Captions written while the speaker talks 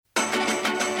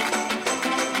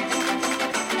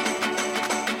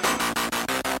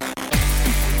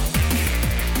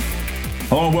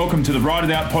Hello and welcome to the Ride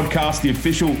It Out podcast, the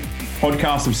official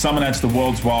podcast of Summernats, the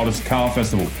world's wildest car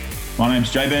festival. My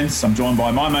name's Jay Benz. I'm joined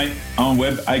by my mate, Owen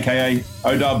Webb, aka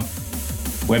O-Dub.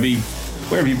 Webby,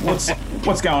 where have you?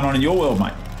 What's going on in your world,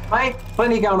 mate? Mate,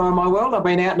 plenty going on in my world. I've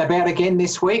been out and about again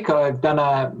this week. I've done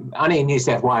only in New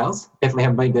South Wales. Definitely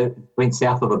haven't been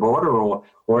south of the border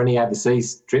or any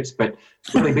overseas trips, but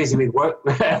really busy with work.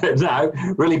 No,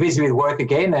 really busy with work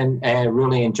again and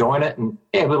really enjoying it. And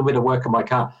yeah, a little bit of work on my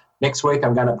car. Next week,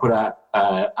 I'm going to put a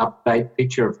update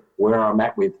picture of where I'm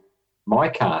at with my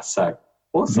car. So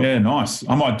awesome. Yeah, nice.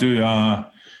 I might do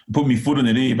put my foot in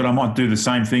it here, but I might do the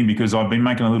same thing because I've been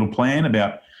making a little plan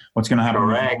about what's going to happen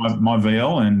with my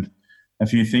VL and a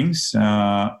few things.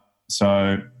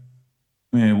 So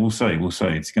yeah, we'll see.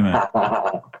 It's going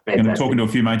to. I'm talking to a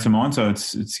few mates of mine, so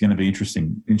it's going to be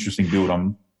interesting build.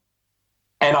 And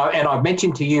I've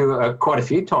mentioned to you quite a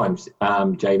few times,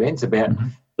 Jay Benz, about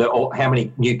how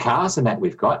many new cars and that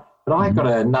we've got. But I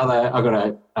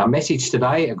got a message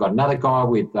today. I've got another guy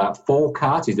with 4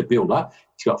 cars. He's a builder.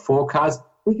 He's got 4 cars.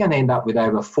 We're going to end up with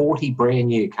over 40 brand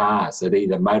new cars at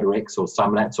either MotorX or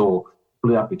Summernats or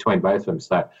split up between both of them.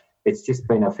 So it's just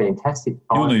been a fantastic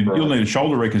time. You'll need a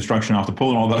shoulder reconstruction after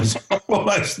pulling all those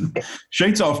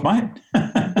sheets off, mate.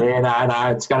 Yeah,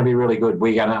 no, it's going to be really good.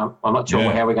 I'm not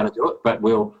sure how we're going to do it, but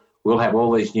we'll have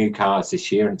all these new cars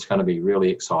this year, and it's going to be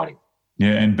really exciting.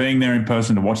 Yeah, and being there in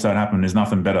person to watch that happen is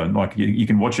nothing better. Like you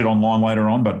can watch it online later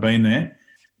on, but being there,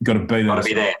 you've got to be there. Got to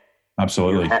be there.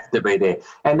 Absolutely. You have to be there.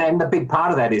 And then the big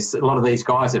part of that is a lot of these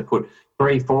guys have put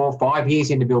 3, 4, 5 years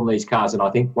into building these cars, and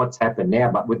I think what's happened now,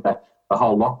 but with the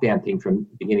whole lockdown thing from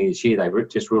the beginning of this year, they've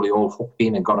just really all hooked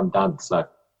in and got them done. So,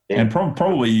 yeah. And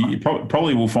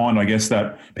probably we'll find, I guess,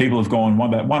 that people have gone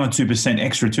about 1 or 2%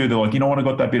 extra too. They're like, you know what, I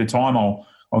got that bit of time,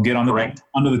 I'll get under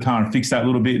the car and fix that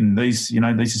little bit, and these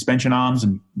suspension arms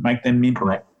and make them mint.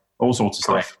 Correct. All sorts of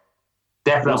stuff.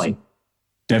 Definitely. Awesome.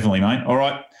 Definitely, mate. All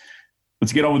right,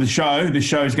 let's get on with the show. This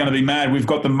show is going to be mad. We've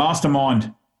got the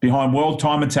mastermind behind World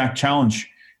Time Attack Challenge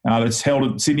that's held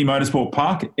at Sydney Motorsport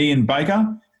Park, Ian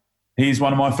Baker. He's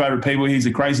one of my favourite people. He's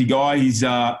a crazy guy. He's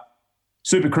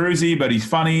super cruisy, but he's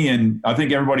funny, and I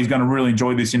think everybody's going to really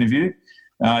enjoy this interview.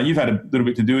 You've had a little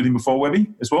bit to do with him before, Webby,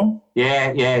 as well?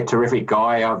 Yeah, terrific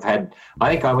guy. I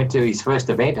think I went to his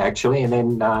first event, actually, and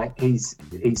then he's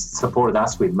supported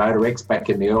us with MotorX back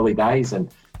in the early days, and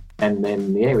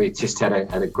then, we just had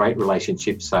a great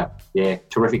relationship. So, yeah,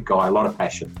 terrific guy, a lot of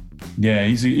passion. Yeah,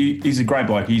 he's a great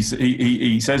bloke. He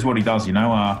says what he does,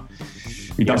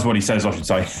 He does what he says, I should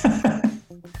say.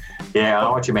 Yeah, I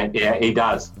know what you meant. Yeah, he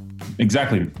does.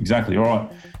 Exactly. All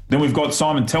right. Then we've got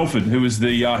Simon Telford, who is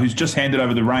who's just handed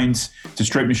over the reins to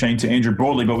Street Machine to Andrew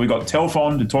Broadley. But we've got Telf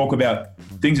on to talk about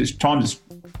things his time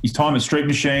at Street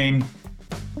Machine,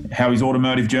 how his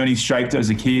automotive journey shaped as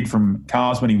a kid from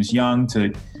cars when he was young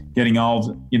to getting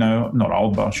old. Not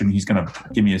old, but he's going to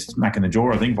give me a smack in the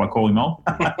jaw, I think, if I call him old.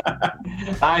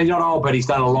 He's not old, but he's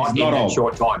done a lot in that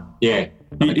short time. Yeah.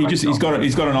 He's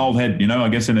got an old head, I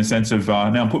guess, in a sense of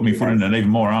now I'm putting my foot in it even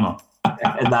more, aren't I?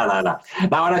 No, I know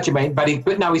what you mean, but he's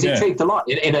achieved a lot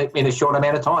in a short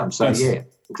amount of time. So yeah,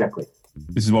 exactly.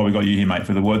 This is why we got you here, mate,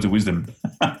 for the words of wisdom.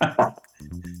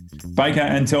 Baker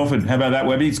and Telford, how about that,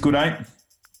 Webby? It's good, eh?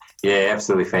 Yeah,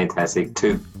 absolutely fantastic.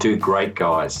 Two great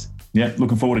guys. Yeah,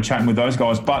 looking forward to chatting with those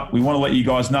guys. But we want to let you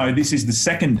guys know this is the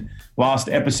second last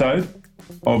episode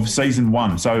of season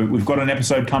 1. So we've got an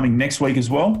episode coming next week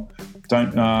as well.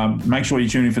 Don't make sure you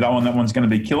tune in for that one. That one's going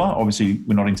to be killer. Obviously,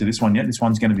 we're not into this one yet. This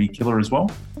one's going to be killer as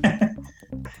well.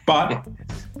 But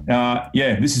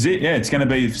this is it. Yeah, it's going to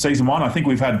be season 1. I think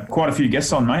we've had quite a few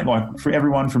guests on, mate. Like for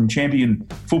everyone from champion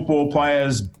football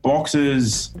players,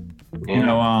 boxers.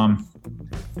 Yeah.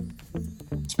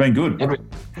 It's been good.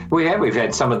 We've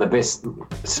had some of the best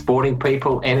sporting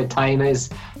people, entertainers,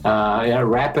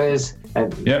 rappers,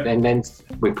 and then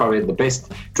we probably had the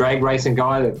best drag racing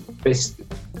guy, the best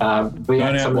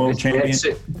V8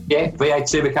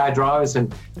 supercar drivers,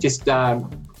 and just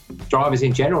drivers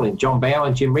in general, and John Bowe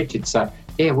and Jim Richards. So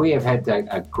yeah, we have had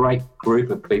a great group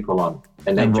of people on.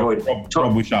 And enjoyed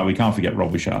Rob Wishart. We can't forget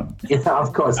Rob Wishart. Yeah,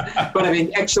 of course. But I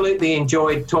mean, absolutely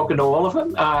enjoyed talking to all of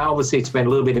them. Obviously, it's been a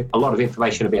lot of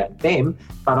information about them,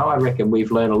 but I reckon we've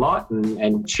learned a lot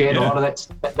and shared a lot of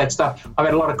that stuff. I've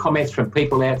had a lot of comments from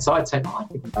people outside saying, I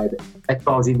didn't know that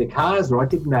guy was in the cars, or I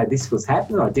didn't know this was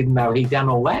happening, I didn't know he'd done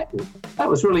all that. And that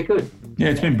was really good. Yeah,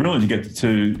 it's been brilliant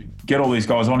to get all these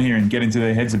guys on here and get into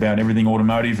their heads about everything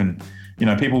automotive and. A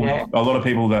lot of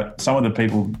people some of the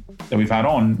people that we've had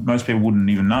on, most people wouldn't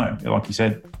even know, like you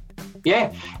said.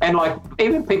 Yeah, and like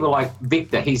even people like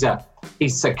Victor, he's a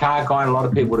he's a car guy. A lot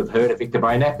of people would have heard of Victor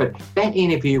Brainat, but that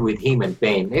interview with him and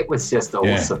Ben, it was just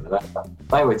awesome.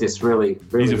 They were just really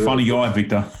He's a really funny cool. guy,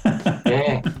 Victor.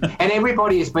 Yeah, and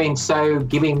everybody has been so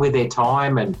giving with their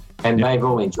time, and they've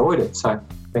all enjoyed it. So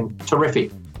it's been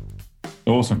terrific.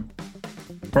 Awesome.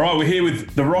 All right, we're here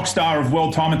with the rock star of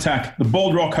World Time Attack, the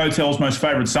Bald Rock Hotel's most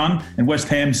favourite son, and West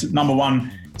Ham's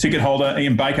 #1 ticket holder,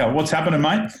 Ian Baker. What's happening,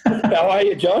 mate? How are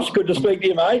you, Josh? Good to speak to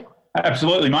you, mate.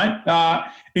 Absolutely, mate.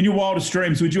 In your wildest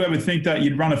dreams, would you ever think that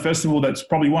you'd run a festival that's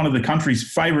probably one of the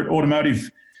country's favourite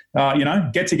automotive,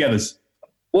 get-togethers?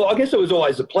 Well, I guess it was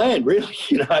always the plan, really.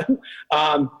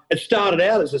 It started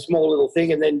out as a small little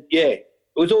thing, and then I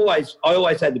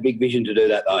always had the big vision to do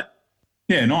that, though.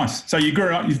 Yeah, nice. So you've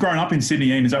grown up in Sydney,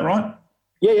 Ian, is that right?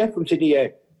 Yeah, from Sydney, yeah.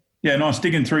 Yeah, nice.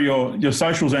 Digging through your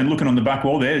socials and looking on the back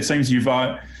wall there, it seems you're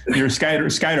a skater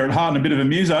at heart and a bit of a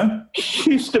muso.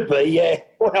 Used to be, yeah,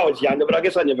 when I was younger, but I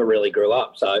guess I never really grew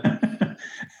up, so.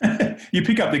 You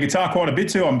pick up the guitar quite a bit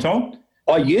too, I'm told.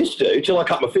 I used to, till I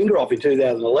cut my finger off in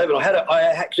 2011. I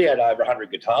actually had over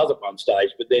 100 guitars at one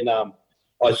stage, but then I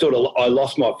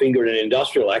lost my finger in an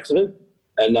industrial accident,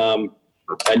 and I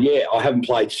haven't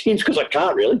played since because I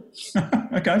can't really.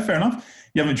 Okay, fair enough.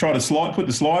 You haven't tried to put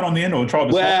the slide on the end, or tried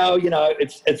to? Well,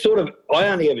 it's sort of. I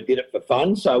only ever did it for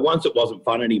fun. So once it wasn't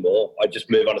fun anymore, I just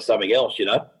move on to something else.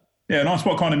 Yeah, nice.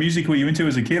 What kind of music were you into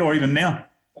as a kid, or even now?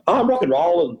 Rock and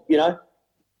roll, and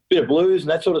bit of blues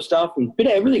and that sort of stuff, and a bit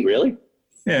of everything really.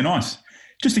 Yeah, nice.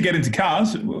 Just to get into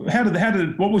cars,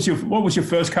 what was your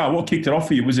first car? What kicked it off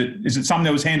for you? Is it something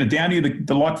that was handed down to you,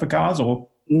 the like for cars, or?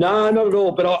 No, not at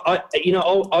all. But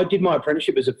I did my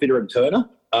apprenticeship as a fitter and turner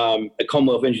at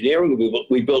Commonwealth Engineering.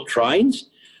 We built trains,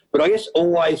 but I guess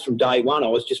always from day one, I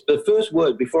was just the first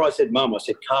word before I said mum, I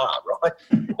said car, right?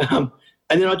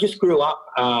 And then I just grew up.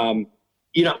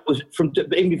 It was from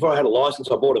even before I had a license.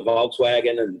 I bought a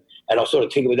Volkswagen and I sort of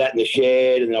tinkered with that in the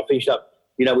shed, and then I finished up.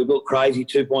 We built crazy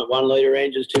 2.1 litre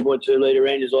engines, 2.2 litre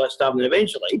engines, all that stuff, and then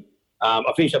eventually I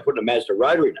finished up putting a Mazda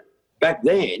Rotary in it. Back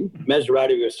then, Mazda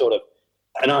Rotary was sort of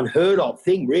an unheard of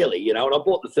thing, really, and I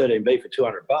bought the 13B for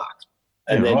 $200,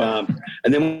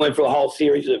 and then went through a whole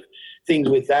series of things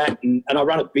with that, and I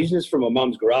run a business from my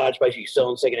mum's garage, basically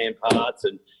selling second-hand parts,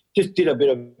 and just did a bit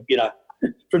of,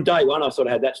 from day one I sort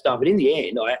of had that stuff, and in the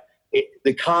end,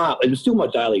 the car, it was still my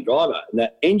daily driver, and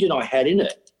that engine I had in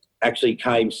it actually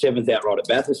came 7th outright at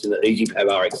Bathurst in the EasyPab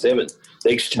RX-7.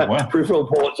 The extra peripheral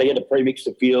ports, they had to pre-mix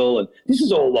the fuel, and this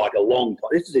is all like a long time.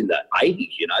 This is in the 80s,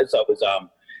 so it was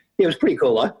it was pretty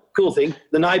cool, though. Cool thing.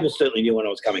 The neighbours certainly knew when I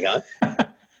was coming home.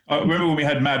 I remember when we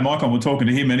had Mad Mike on, we were talking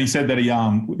to him, and he said that he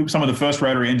some of the first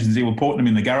rotary engines, he was porting them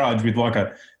in the garage with like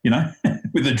a,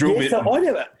 with a drill bit. So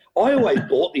I always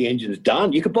bought the engines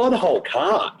done. You could buy the whole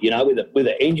car, with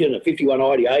an engine, a 51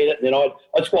 IDA in it, and then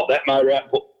I'd swap that motor out,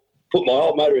 put my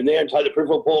old motor in there and take the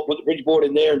peripheral port, put the bridge board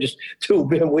in there and just do a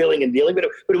bit of wheeling and dealing. But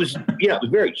it was, it was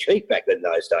very cheap back then in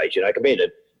those days, compared to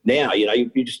now,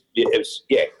 it was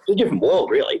a different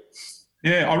world, really.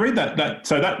 Yeah, I read that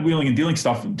so that wheeling and dealing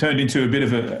stuff turned into a bit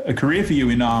of a career for you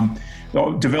in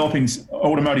developing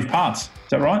automotive parts. Is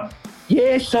that right?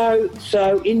 Yeah, so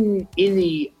in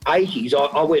the 80s,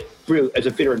 I went through as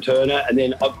a fitter and turner, and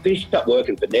then I finished up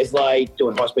working for Nestle,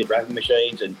 doing high-speed wrapping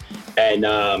machines, and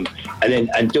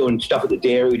doing stuff at the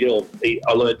dairy.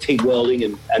 I learned TIG welding,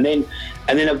 and then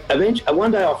eventually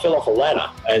one day I fell off a ladder,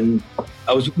 and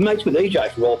I was mates with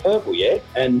EJ from Royal Purple,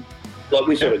 and like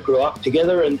we sort of grew up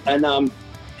together, and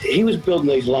he was building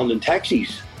these London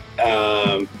taxis.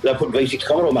 They put V6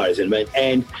 Commodore motors in them,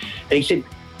 and he said.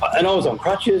 And I was on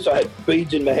crutches, I had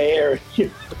beads in my hair,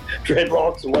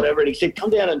 dreadlocks and whatever, and he said,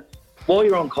 while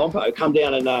you're on Compo, come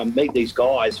down and meet these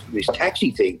guys from this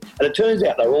taxi thing. And it turns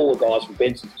out they're all the guys from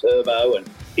Benson's Turbo, and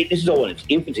this is all in its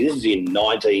infancy. This is in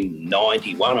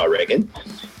 1991, I reckon.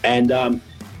 And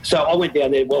so I went down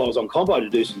there while I was on Compo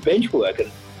to do some bench work,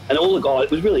 and all the guys,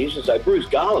 it was really interesting. So Bruce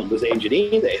Garland was the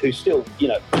engineer there, who still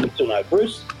know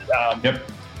Bruce. Yep.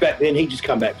 Back then, he'd just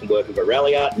come back from working for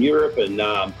Rally Art in Europe,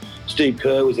 and Steve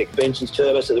Kerr was ex-Benson's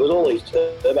Turbo, so there was all these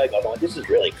turbo guys. I'm like, this is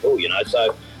really cool,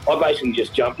 So I basically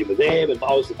just jumped in with them, and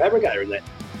I was the fabricator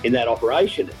in that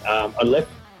operation. I left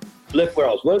where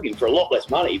I was working for a lot less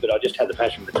money, but I just had the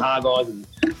passion for the car guys and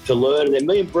to learn. And then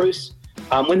me and Bruce,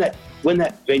 when that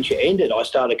venture ended, I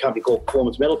started a company called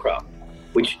Performance Metalcraft,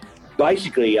 which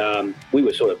basically we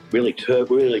were sort of really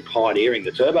pioneering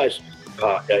the turbos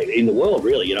part in the world,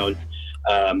 really,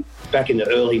 back in the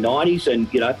early 90s, and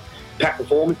Pack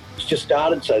Performance just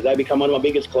started, so they become one of my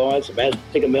biggest clients.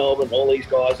 Mazda Melbourne, all these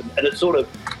guys, and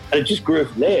it just grew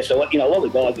from there. So a lot of the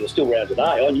guys that are still around today,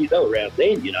 I knew they were around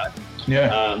then.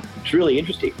 Yeah, it's really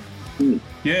interesting.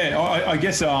 Yeah, I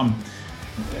guess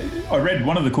I read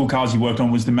one of the cool cars you worked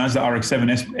on was the Mazda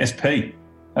RX-7 SP.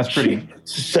 That's pretty.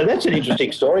 So that's an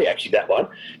interesting story, actually, that one.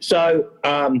 So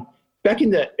back in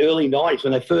the early 90s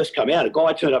when they first come out, a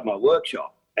guy turned up my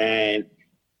workshop and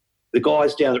the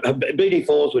guys down,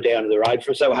 BD4s were down to the road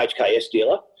for us. They were HKS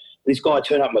dealer. This guy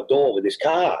turned up my door with this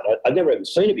car. I'd never even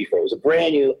seen it before. It was a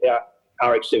brand new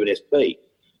RX-7 SP.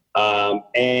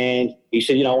 And he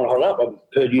said, I want to hold it up. I've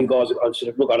heard you guys. I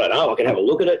said, look, I don't know. I can have a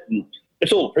look at it. And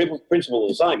it's all the principle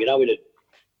the same. We'd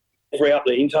free up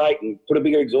the intake and put a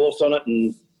bigger exhaust on it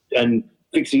and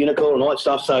fix the intercooler and all that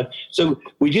stuff. So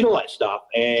we did all that stuff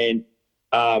and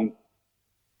dynoed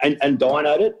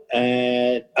it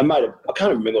and I made I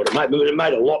can't remember what it made, but it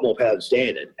made a lot more power than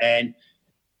standard. And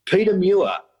Peter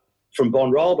Muir from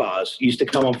Bond Roll Bars used to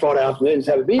come on Friday afternoons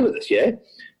and have a beer with us, yeah?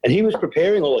 And he was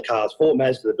preparing all the cars for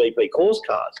Mazda, the BP course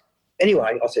cars.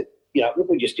 Anyway, I said, look,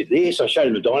 we just did this. I showed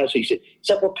him the dyno sheet. He said, is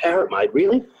that what power it made,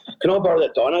 really? Can I borrow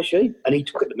that dyno sheet? And he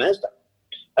took it to Mazda.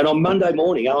 And on Monday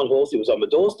morning, Alan Halsey was on my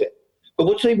doorstep. But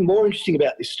what's even more interesting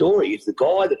about this story is the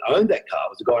guy that owned that car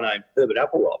was a guy named Herbert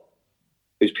Appleroth,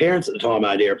 whose parents at the time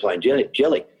owned Aeroplane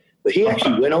Jelly. But he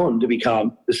actually went on to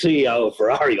become the CEO of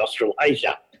Ferrari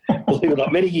Australasia, believe it or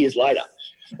not, many years later.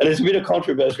 And there's a bit of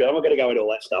controversy. I'm not going to go into all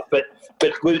that stuff, but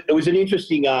it was an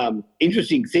interesting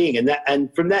thing.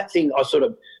 And from that thing, I sort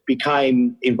of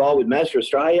became involved with Mazda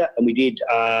Australia, and we did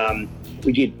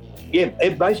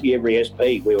basically every SP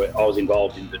I was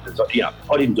involved in.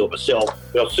 I didn't do it myself,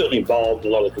 but I was certainly involved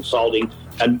in a lot of the consulting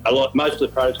and most of the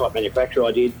prototype manufacture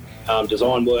I did,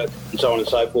 design work and so on and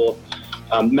so forth.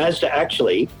 Mazda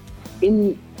actually,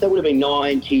 that would have been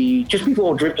 90, just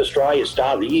before Drift Australia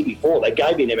started, the year before, they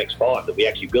gave me an MX-5 that we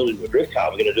actually built into a drift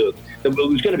car. It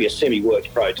was going to be a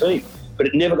semi-worked pro team, but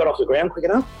it never got off the ground quick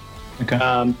enough. Okay.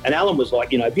 And Alan was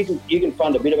like, if you can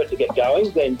fund a bit of it to get going,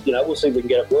 then we'll see if we can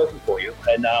get it working for you.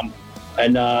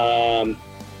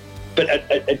 But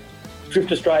at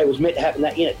Drift Australia was meant to happen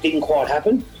that year. It didn't quite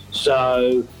happen.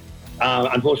 So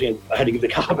unfortunately, I had to give the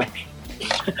car back.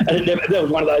 And that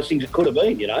was one of those things it could have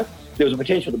been. There was a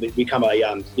potential to become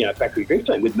a factory drift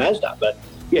team with Mazda, but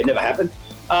it never happened.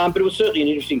 But it was certainly an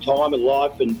interesting time in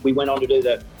life, and we went on to do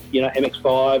the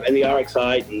MX-5 and the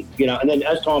RX-8, and then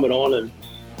as time went on, and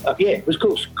it was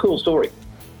cool story.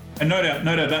 And no doubt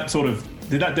that sort of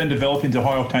did that then develop into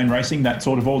high octane racing. That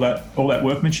sort of all that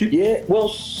workmanship. Yeah, well,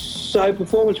 so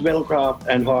performance metalcraft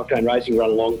and high octane racing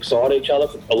run alongside each other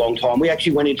for a long time. We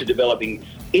actually went into developing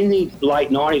in the late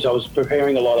 90s. I was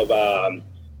preparing a lot of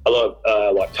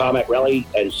like tarmac rally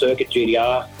and circuit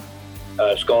GTR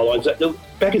skylines.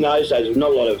 Back in those days, there was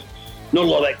not a lot of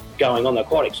that going on. They're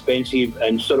quite expensive,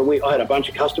 and I had a bunch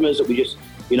of customers that we just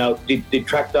did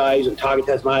track days and Target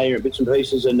Tasmania and bits and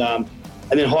pieces, and then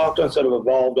high octane sort of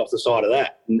evolved off the side of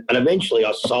that, and eventually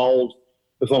I sold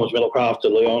performance metalcraft to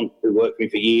Leon, who worked for me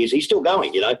for years. He's still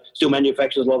going, still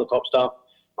manufactures a lot of the top stuff,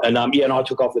 and and I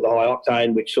took off with the high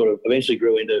octane, which sort of eventually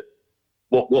grew into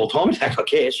World Time Attack, I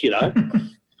guess,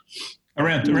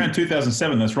 Around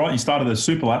 2007, that's right. You started the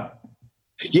Super Lap.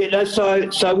 Yeah, no.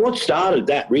 So what started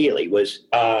that really was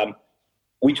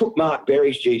we took Mark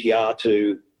Berry's GTR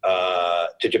to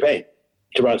Japan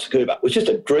to run Tsukuba. It was just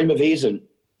a dream of his, and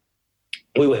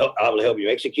we were able to help him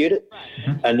execute it.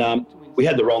 Mm-hmm. And we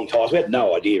had the wrong tyres. We had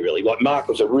no idea really. Like Mark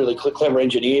was a really clever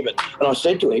engineer, and I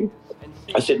said to him,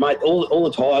 mate, all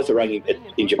the tyres are running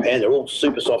in Japan. They're all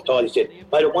super soft tyres. He said,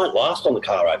 mate, it won't last on the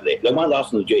car over there. They won't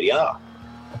last on the GTR.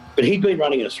 But he'd been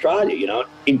running in Australia,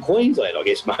 in Queensland, I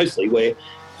guess, mostly, where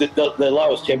the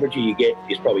lowest temperature you get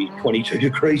is probably 22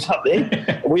 degrees up there.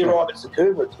 And we arrive at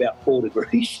Tsukuba, it's about 4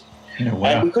 degrees. Yeah,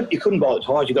 wow. And you couldn't buy the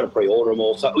tyres. You've got to pre-order them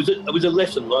all. So it was a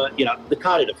lesson learned. The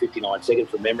car did a 59 seconds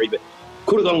from memory, but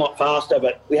could have gone a lot faster.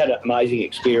 But we had an amazing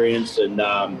experience. And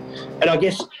I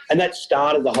guess, and that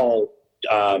started the whole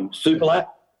Super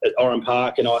Lap at Oran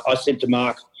Park. And I said to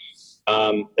Mark,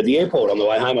 at the airport on the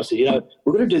way home, I said,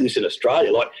 we're going to do this in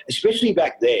Australia, especially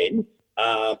back then.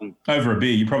 Over a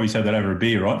beer. You probably said that over a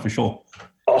beer, right? For sure.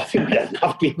 I think we had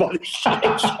enough beer by this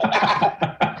stage.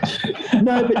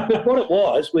 No, but what it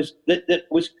was that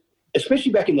was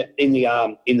especially back in that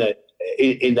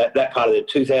part of the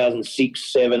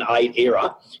 2006, 7, 8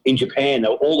 era in Japan.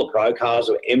 All the pro cars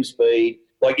were M Speed.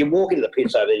 Like you walk into the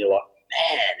pits over there, and you're like,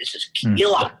 man, this is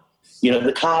killer.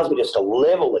 The cars were just a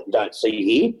level that you don't see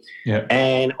here. Yeah.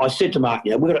 And I said to Mark,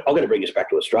 I've got to bring this back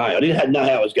to Australia. I didn't know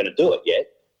how I was going to do it yet,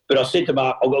 but I said to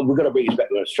Mark, we've got to bring this back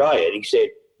to Australia. And he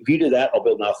said, if you do that, I'll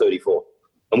build an R34.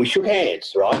 And we shook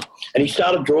hands, right? And he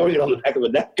started drawing it on the back of a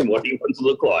napkin what he wanted to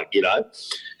look like,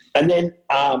 And then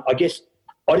I guess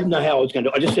I didn't know how I was going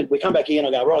to do it. I just said, we come back here and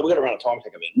I go, right, we've got to run a time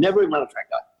attack event. Never even run a track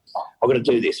day. I've got to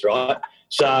do this, right?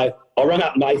 So I rang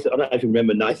up Nathan. I don't know if you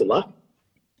remember Nathan Luck.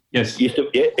 Yes.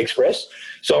 Express.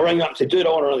 So I rang up and said, dude, I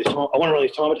want to run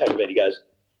this time attack event. He goes,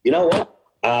 you know what?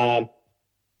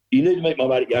 You need to meet my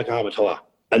mate at Yokohama Tire.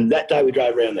 And that day we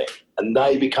drove around there, and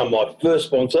they become my first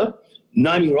sponsor,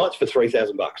 naming rights for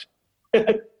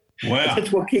 $3,000. Wow.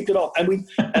 That's what kicked it off.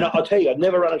 And I'll tell you, I'd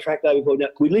never run a track day before. Now,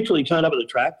 we literally turned up at the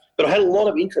track, but I had a lot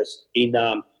of interest in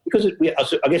because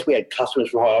I guess we had customers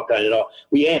from High Octane, and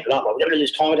we amped it up. I've never done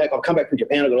this time attack. I've come back from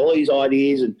Japan. I've got all these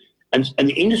ideas, and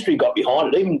the industry got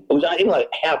behind it. Even like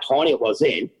how tiny it was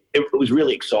then, it was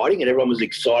really exciting, and everyone was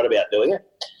excited about doing it.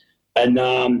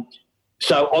 And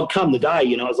so I'd come the day,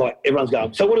 you know, I was like, everyone's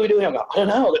going, so what do we do here? I go, I don't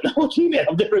know. I've got no idea, man.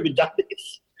 I've never even done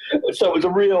this. So it was a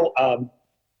real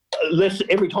lesson.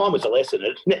 Every time was a lesson.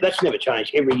 That's never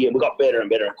changed. Every year we got better and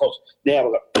better. Of course, now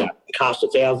we've got a cast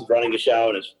of thousands running a show,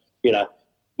 and it's, you know,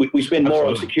 we spend more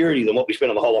on security than what we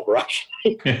spend on the whole operation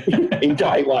in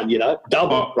day one, you know,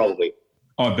 double probably.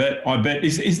 I bet.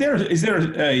 Is there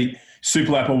a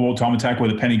Super Lap or World Time Attack where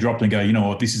the penny dropped and go, you know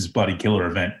what, this is a bloody killer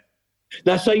event?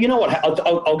 No, so you know what?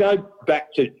 I'll go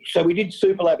back to. So we did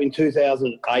Super Lap in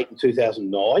 2008 and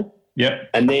 2009. Yep.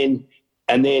 And then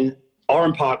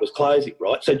Oran Park was closing,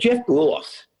 right? So Jeff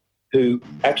Boulos, who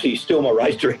actually is still my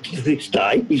race director to this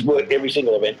day, he's worked every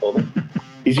single event for me.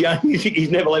 He's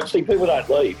never left. See, people don't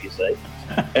leave, you see.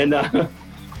 And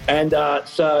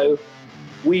so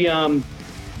we Oran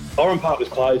Park was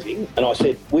closing, and I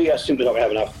said we are simply not going to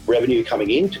have enough revenue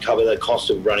coming in to cover the cost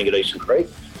of running at Eastern Creek.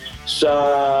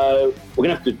 So we're going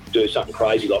to have to do something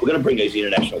crazy, like we're going to bring these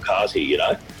international cars here, you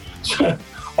know. So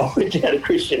I went down to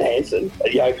Christian Hansen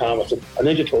at Yokohama. I said, I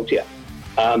need to talk to you.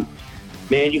 Man,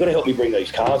 you've got to help me bring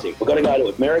these cars in. We've got to go to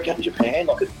America and Japan.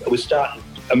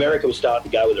 America was starting to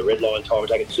go with the Red Line Time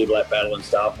Attack and Super Lap Battle and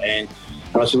stuff. And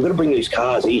I said, we've got to bring these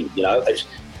cars in, you know.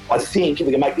 I think if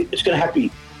we can make it, it's going to have to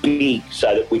be big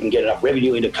so that we can get enough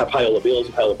revenue in to pay all the bills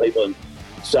and pay all the people. And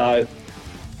so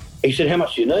he said, how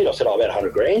much do you need? I said, about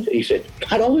 $100,000. He said,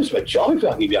 mate, I'll lose my job if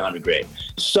I give you $100,000.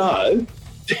 So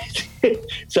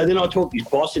then I talked his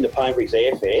boss into paying for his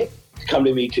airfare to come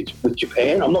to me with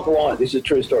Japan. I'm not going to lie, this is a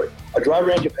true story. I drove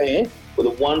around Japan with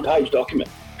a one-page document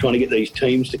trying to get these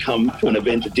teams to come to an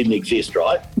event that didn't exist,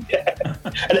 right?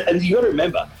 and you got to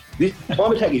remember, this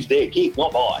Time Attack is their gig,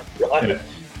 not mine, right? Yeah.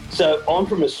 So I'm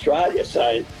from Australia,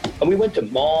 and we went to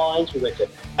mines,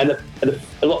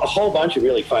 a whole bunch of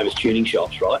really famous tuning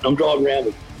shops, right? And I'm driving around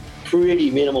with pretty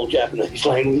minimal Japanese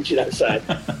language, you know, saying,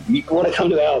 you want to come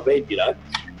to our event, you know?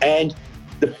 And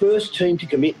the first team to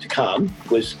commit to come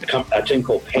was a team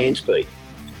called Panspeed.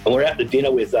 And we're out to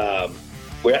dinner with,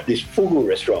 we're at this fugu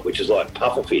restaurant, which is like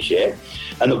pufferfish, yeah?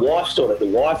 And the wife of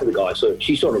the guy,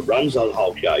 she sort of runs the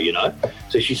whole show, you know?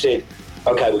 So she said,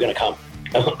 okay, we're going to come.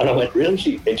 And I went, really?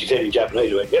 And she said in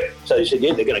Japanese, I went, yep. So she said,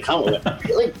 yeah, they're going to come. I went,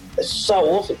 really? That's so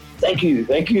awesome. Thank you,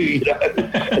 you know?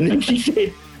 And then she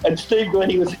said, and Steve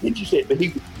Glennie she said, but he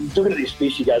was looking at this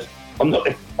fish, he goes, I'm not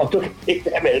going to eat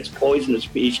that, man, it's poisonous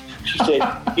fish. She said,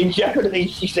 in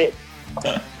Japanese, she said,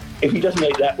 if he doesn't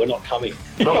eat that, we're not coming.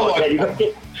 And I'm like, you got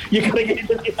to get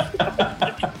into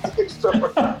this.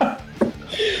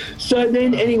 So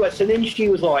then she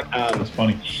was like, that's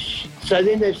funny. So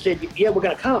then they said, yeah, we're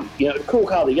going to come. You know, cool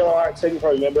car, the yellow RX-7, you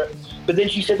probably remember it. But then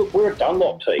she said, look, we're a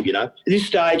Dunlop team, you know. At this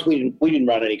stage, we didn't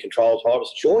run any controls. I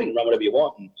was sure you can run whatever you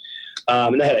want.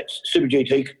 And they had a Super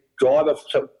GT driver,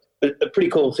 so a pretty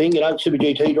cool thing, you know, Super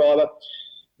GT driver.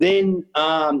 Then,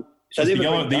 they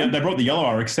brought the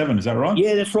yellow RX-7, is that right?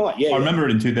 Yeah, that's right. Yeah, I remember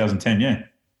it in 2010. Yeah.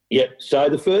 Yeah. So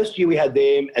the first year we had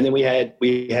them, and then we had,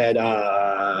 and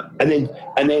then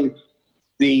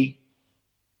the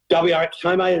WRX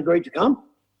Tomei agreed to come,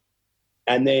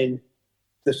 and then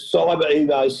the Cyber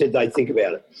Evo said they'd think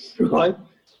about it, right?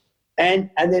 And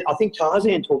then I think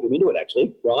Tarzan talked them into it,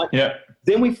 actually, right? Yeah.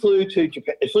 Then we flew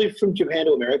from Japan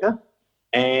to America,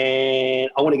 and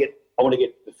I want to get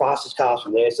the fastest cars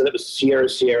from there. So that was Sierra,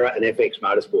 and FX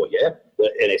Motorsport, yeah,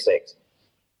 the NSX.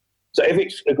 So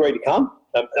FX agreed to come.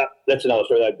 That's another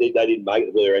story. They didn't make it,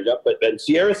 they blew their engine up. But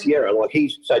Sierra, like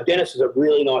so Dennis is a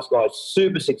really nice guy,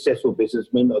 super successful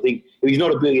businessman. I think if he's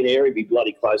not a billionaire, he'd be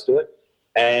bloody close to it.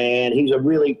 And he's a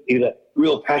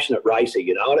real passionate racer,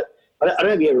 you know. I don't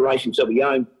know if he ever raced himself, a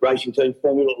young racing team,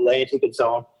 Formula Atlantic and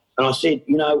so on. And I said,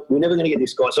 you know, we're never going to get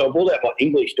this guy. So I pulled out my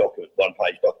English document,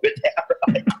 one-page document now,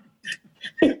 right?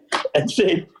 And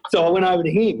said, so I went over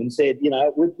to him and said, you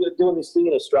know, we're doing this thing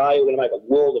in Australia. We're going to make a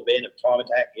world event of Time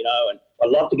Attack, you know, and I'd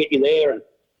love to get you there.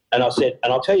 And I said,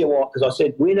 and I'll tell you what, because I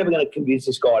said, we're never going to convince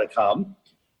this guy to come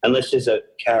unless there's a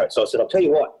carrot. So I said, I'll tell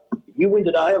you what, if you win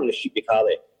today, I'm going to ship your car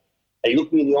there. And he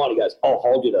looked me in the eye and he goes, I'll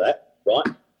hold you to that, right?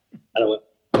 And I went,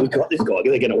 we got this guy.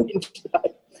 They're going to win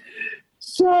today.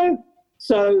 So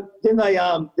then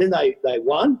they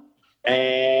won,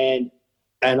 and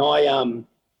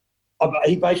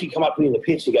he basically come up to me in the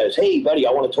pits. He goes, "Hey, buddy,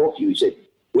 I want to talk to you." He said,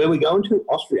 "Where are we going to?"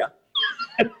 "Austria."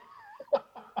 I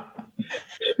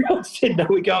said, "No,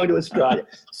 we're going to Australia."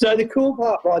 So the cool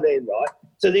part by then, right?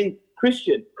 So then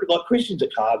Christian's a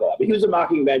car guy, but he was a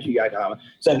marketing manager at Yokohama.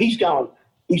 So he's going,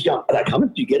 "Are they coming?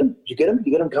 Did you get them? Did you get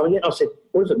them coming yet?" I said,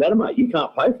 "What does it matter, mate? You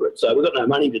can't pay for it. So we've got no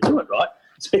money to do it, right?"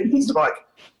 So he's like,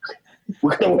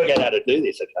 "We're going to work out how to do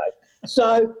this, okay?"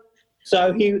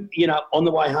 So he, on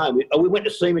the way home, we went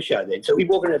to SEMA show then. So we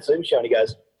walk into the SEMA show and he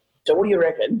goes, "So what do you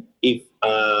reckon if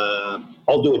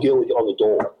I'll do a deal with you on the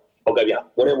door? I'll go, yeah,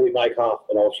 whatever we make half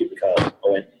and I'll ship the cars." I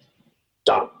went,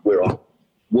 "Done, we're on.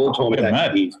 World Time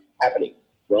Attack is happening,"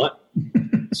 right?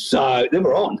 So then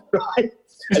we're on, right?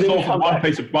 It's all for one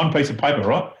piece of paper,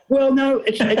 right? Well, no,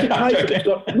 it's a case of it's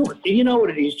got, look, you know what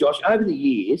it is, Josh? Over the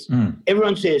years,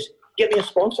 everyone says, "Get me a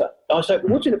sponsor." I say,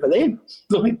 "What's in it for them?"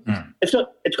 Like, it's got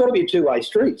to be a two-way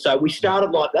street. So we started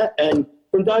like that, and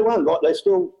from day one, like, they're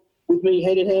still with me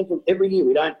hand in hand from every year.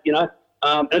 We don't,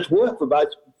 and it's worked for both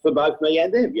me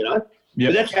and them, Yep.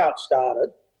 But that's how it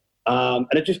started, and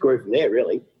it just grew from there,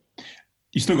 really.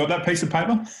 You still got that piece of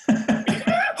paper?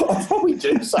 I probably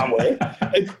do somewhere.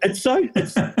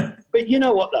 But you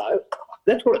know what, though?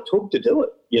 That's what it took to do it,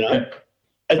 Yeah.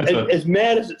 As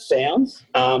mad as it sounds,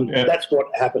 that's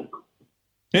what happened.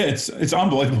 Yeah, it's an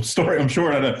unbelievable story. I'm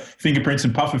sure it had fingerprints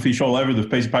and pufferfish all over the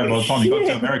piece of paper by the time you got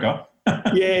to America.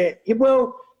 Yeah,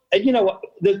 well, and you know what?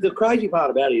 The crazy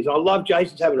part about it is I love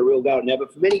Jason's having a real go at it now,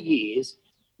 but for many years,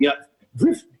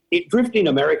 drifting in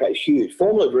America is huge.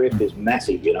 Formula Drift is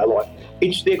massive,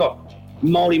 they've got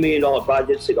multi-million-dollar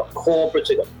budgets, they've got corporates,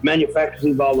 they've got manufacturers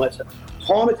involved in that stuff.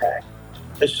 Time Attack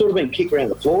has sort of been kicked around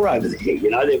the floor over there,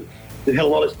 They've had a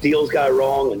lot of deals go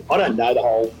wrong, and I don't know the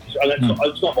whole.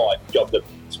 It's not my job to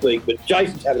speak, but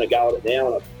Jason's having a go at it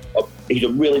now, and he's a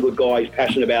really good guy. He's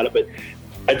passionate about it, but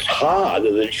it's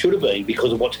harder than it should have been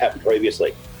because of what's happened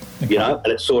previously, And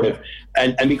it's sort of,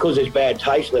 and because there's bad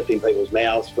taste left in people's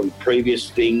mouths from previous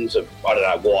things of I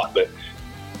don't know what, but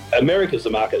America's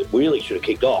the market that really should have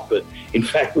kicked off. But in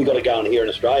fact, we've got to go in here in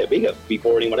Australia bigger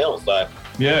before anyone else. So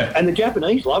yeah, and the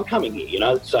Japanese love coming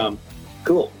here. It's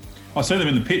cool. I see them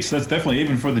in the pits. That's definitely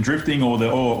even for the drifting for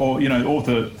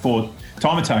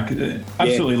Time Attack.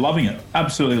 Absolutely loving it.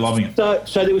 Absolutely loving it.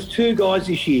 So there was two guys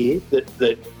this year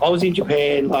that I was in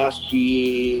Japan last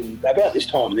year about this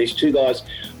time, and these two guys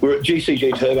were at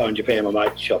GCG Turbo in Japan. My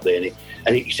mate shop there,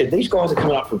 and he said, "These guys are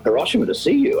coming up from Hiroshima to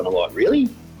see you," and I'm like, "Really?"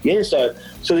 Yeah. So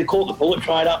they called the bullet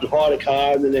train up and hired a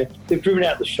car, and then they've driven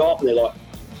out the shop, and they're like,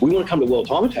 "We want to come to World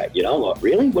Time Attack." I'm like,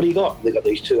 "Really? What do you got?" They've got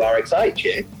these two RX-8s,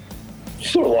 yeah.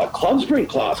 Sort of like Club Sprint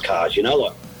class cars,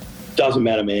 like, doesn't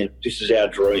matter, man, this is our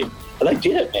dream. And they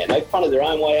did it, man. They funded their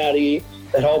own way out of here.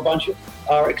 That whole bunch of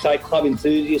RX-8 club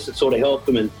enthusiasts that sort of helped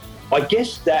them. And I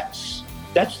guess that's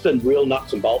the real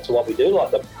nuts and bolts of what we do. Like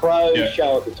the pro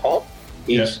show at the top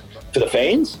is for the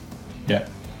fans. Yeah.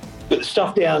 But the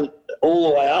stuff down all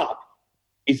the way up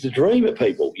is the dream of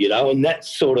people, and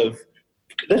that's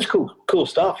that's cool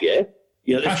stuff, yeah.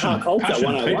 Passionate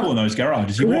people in those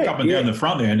garages. You walk up and down the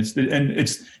front there, and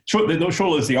it's surely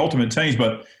there's the ultimate teams,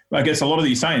 but I guess a lot of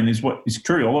you're saying is what is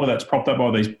true. A lot of that's propped up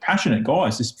by these passionate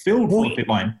guys. It's filled full of pit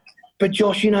lane. But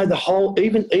Josh, the whole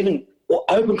even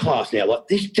open class now, like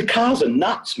the cars are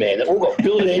nuts, man. They've all got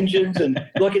built engines and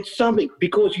like it's something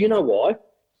because you know why?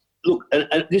 Look,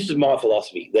 and this is my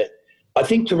philosophy that I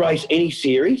think to race any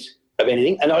series of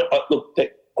anything, and I look, they're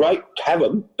great to have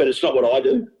them, but it's not what I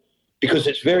do because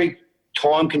it's very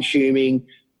time-consuming,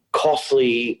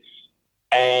 costly,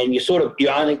 and you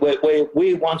only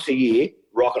we're once a year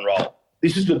rock and roll.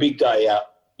 This is the big day out.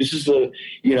 This is the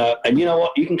and you know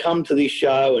what? You can come to this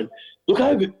show and look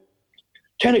over.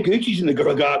 Taniguchi's in the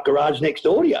garage next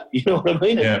door to you. You know what I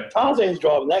mean? Yeah. Tarzan's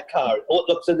driving that car.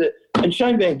 And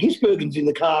Shane Van Gisbergen's in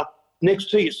the car next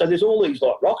to you. So there's all these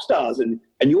like rock stars, and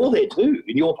you're there too,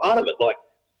 and you're part of it. Like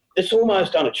it's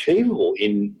almost unachievable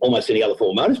in almost any other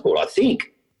form of motorsport, I think.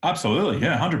 Absolutely,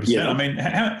 yeah, 100%. Yeah. I mean,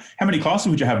 how many classes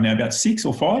would you have now? About 6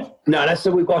 or 5? No,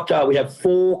 so we've got we have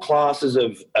 4 classes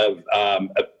of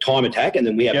Time Attack, and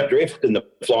then we have the Drift and the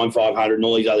Flying 500 and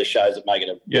all these other shows that make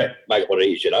it what it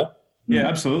is, Yeah,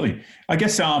 absolutely. I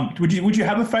guess would you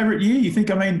have a favourite year? You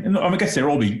think? I guess they'll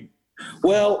all be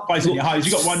placing your heart.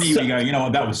 You got one year where you go, you know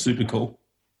what, that was super cool.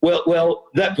 Well,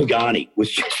 that Pagani was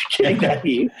just getting that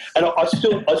year, and I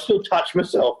still touch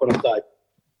myself when I say,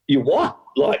 you what?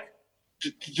 Like.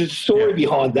 The story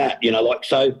behind that,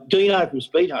 so Dino from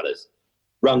Speed Hunters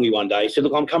rung me one day. He said,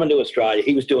 look, I'm coming to Australia.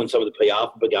 He was doing some of the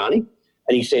PR for Pagani,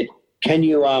 and he said, can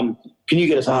you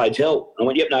get us a hotel? I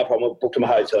went, yep, no problem. I booked him a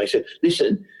hotel. He said,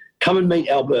 listen, come and meet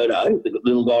Alberto, the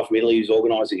little guy from Italy who's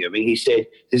organising everything. He said,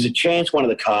 there's a chance one of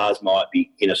the cars might be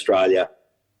in Australia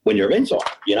when your event's on,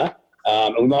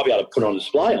 and we might be able to put it on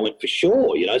display. I went, for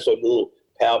sure, so a little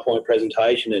PowerPoint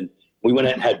presentation, and we went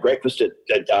out and had breakfast at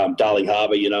Darling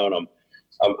Harbour, and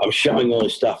I'm showing all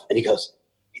this stuff, and he goes,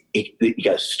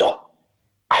 stop.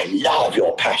 I love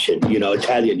your passion,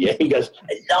 Italian, yeah. He goes,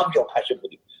 I love your passion for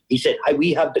it. He said, hey,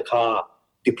 we have the car,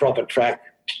 the proper track,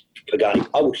 Pagani.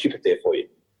 I will ship it there for you.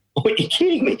 Oh, you're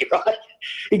kidding me, right?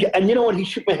 And you know what? He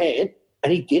shook my hand,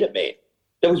 and he did it, man.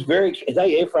 That was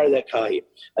they air freighted that car here.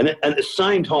 And at the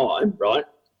same time, right,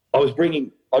 I'd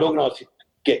organised to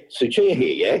get Suchia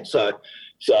here, yeah?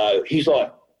 So he's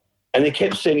like, and they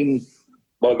kept sending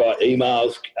my guy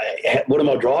emails, what am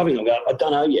I driving? I'm going, I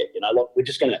don't know yet, like, we're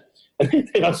just going to, and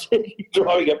then I said, you're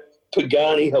driving a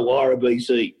Pagani Huayra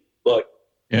BC. Like,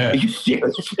 yeah. Are you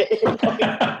serious?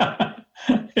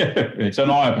 It's an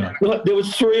eye-opener. Like, there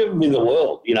was 3 of them in the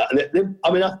world, and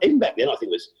even back then I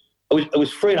think it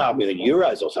was 3.5 million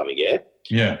euros or something, yeah?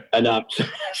 Yeah. And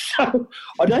so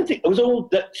I don't think it was all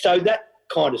that. So that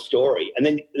kind of story. And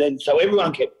then so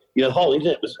everyone kept, the whole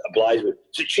internet was ablaze with,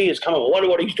 so cheers, come on, I wonder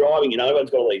what he's driving. Everyone's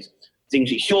got all these things.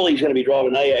 Surely he's going to be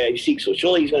driving an AA6, or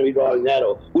surely he's going to be driving that,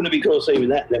 or wouldn't it be cool to see him in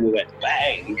that? And then we went,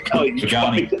 bang, he's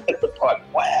driving that.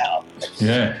 Like, wow.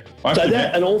 Yeah. So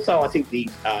that, and also I think the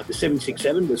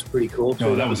 767 was pretty cool too.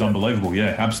 Oh, that was unbelievable.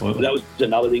 Yeah, absolutely. That was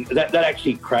another thing. That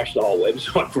actually crashed the whole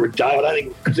website for a day. I don't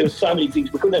think, because there were so many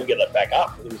things, we couldn't even get that back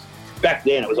up. Back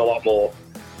then it was a lot more,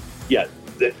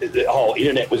 the whole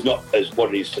internet was not as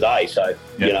what it is today. So,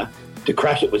 to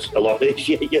crash it was a lot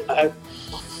easier,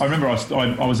 I remember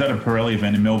I was at a Pirelli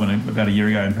event in Melbourne about a year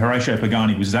ago, and Horacio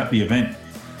Pagani was at the event.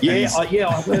 Yeah, I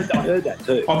heard that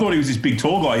too. I thought he was this big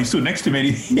tall guy. He stood next to me, and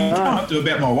he came up to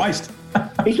about my waist.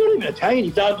 He's not even Italian.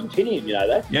 He's Argentinian, you know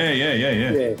that?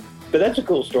 Yeah. But that's a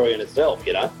cool story in itself,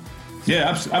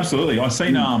 Yeah, absolutely. I've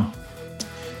seen...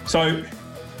 So,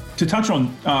 to touch on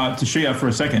Toshio for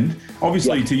a second,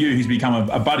 obviously to you he's become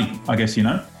a buddy, I guess,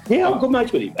 Yeah, I'm good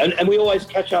mates with him. And we always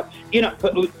catch up.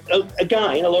 But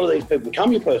again, a lot of these people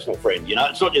become your personal friend,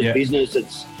 It's not just business,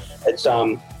 it's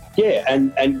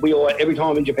and we always, every time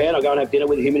I'm in Japan, I go and have dinner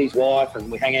with him and his wife,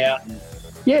 and we hang out, and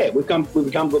we've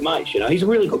become good mates, He's a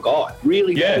really good guy,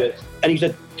 really good. And he's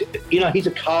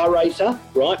a car racer,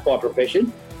 right, by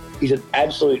profession. He's an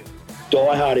absolute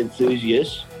diehard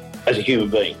enthusiast as a human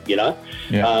being,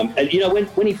 And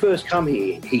when he first come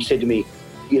here, he said to me,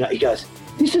 he goes,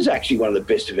 this is actually one of the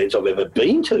best events I've ever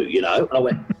been to, And I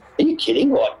went, are you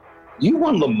kidding? Like, you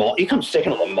won Le Mans, you come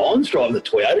second at Le Mans driving the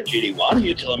Toyota GT1, and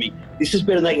you're telling me this is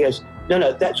better than that? He goes,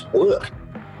 no, that's work.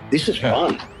 This is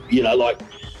fun,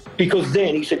 because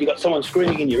then he said, you got someone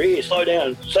screaming in your ear, slow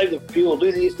down, save the fuel,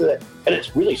 do this, do that. And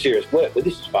it's really serious work, but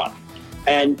this is fun.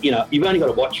 And, you've only got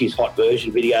to watch his hot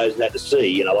version videos and that to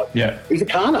see, he's a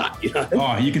car nut,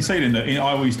 Oh, you can see it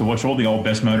I used to watch all the old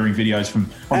best motoring videos from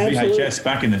on VHS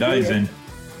back in the days, and,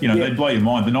 they'd blow your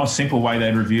mind. The nice, simple way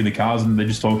they'd review the cars, and they're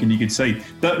just talking, you could see.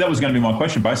 That was going to be my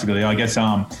question, basically. I guess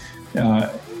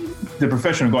the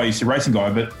professional guy, he's a racing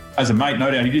guy, but as a mate, no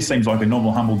doubt, he just seems like a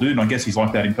normal, humble dude, and I guess he's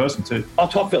like that in person too. Oh,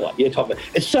 top fella. Yeah, top fella.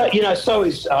 It's so, so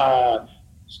is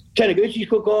Taniguchi's a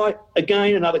good guy.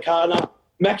 Again, another car nut.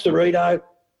 Max Dorito,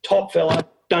 top fella.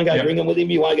 Don't go drinking with him.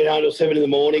 You won't get home until 7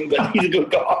 a.m, but he's a good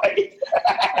guy.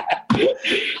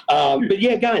 But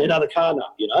yeah, again, another car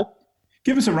nut,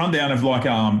 Give us a rundown of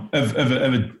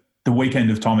the weekend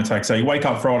of time attack. So you wake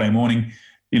up Friday morning,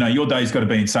 your day's got to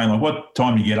be insane. Like, what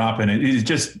time you get up? And it is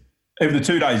just, over the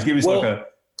 2 days, give us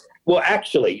Well,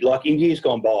 actually, like in years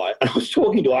gone by, and I was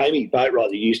talking to Amy Boatwright,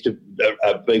 who used to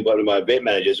be one of my event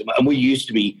managers, and we used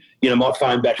to be, my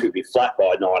phone battery would be flat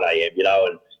by 9 a.m,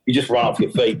 and you just run off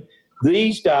your feet.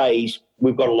 These days,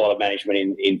 we've got a lot of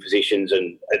management in positions,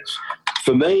 and it's,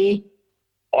 for me,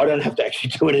 I don't have to actually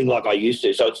do anything like I used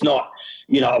to. So it's not,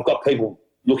 I've got people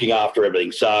looking after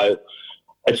everything. So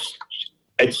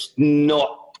it's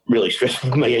not really stressful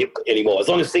for me anymore. As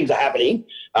long as things are happening,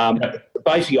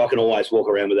 basically I can always walk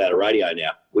around without a radio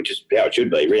now, which is how it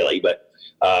should be, really. But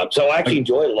so I actually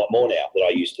enjoy it a lot more now than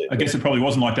I used to. I guess it probably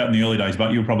wasn't like that in the early days,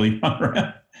 but you were probably run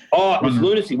around. Oh, it was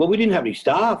lunacy. Well, we didn't have any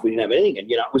staff. We didn't have anything. And,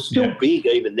 it was still big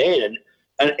even then.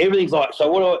 And everything's like,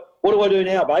 so what do I do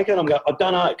now, Baker? And I'm going, I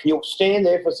don't know. Can you stand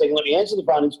there for a second? Let me answer the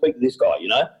phone and speak to this guy,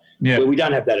 Yeah. Well, we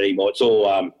don't have that anymore. It's all,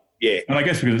 And I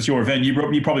guess because it's your event, you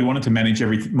probably wanted to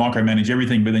micromanage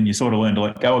everything, but then you sort of learned to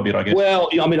let go a bit, I guess. Well,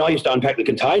 I used to unpack the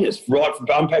containers, right from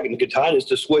unpacking the containers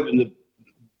to sweeping the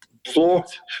floor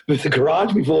with the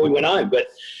garage before we went home. But,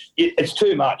 it's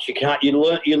too much. You can't. You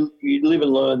learn. You live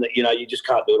and learn that you just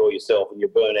can't do it all yourself, and you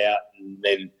burn out, and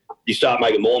then you start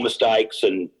making more mistakes,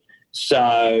 and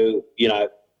so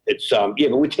it's but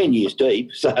we're 10 years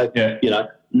deep, so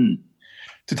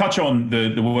To touch on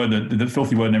the word, the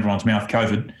filthy word in everyone's mouth,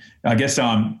 COVID. I guess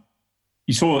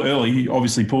you saw early. You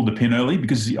obviously pulled the pin early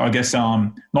because I guess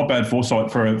not bad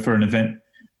foresight for an event.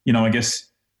 I guess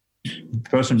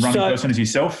person is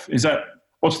yourself. Is that?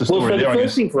 What's the story there? The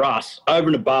first thing for us, over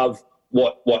and above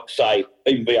what say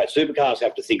even V8 supercars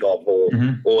have to think of,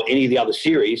 or any of the other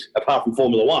series apart from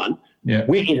Formula One,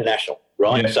 we're international,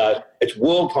 right? Yeah. So it's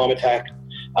world time attack.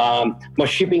 My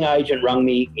shipping agent rang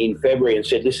me in February and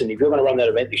said, "Listen, if you're going to run that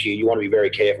event this year, you want to be very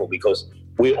careful because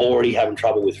we're already having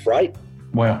trouble with freight.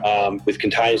 Wow. With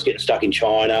containers getting stuck in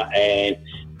China." And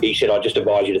he said, "I just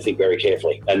advise you to think very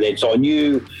carefully." And then so I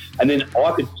knew, and then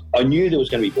I knew there was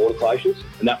going to be border closures,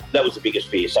 and that was the biggest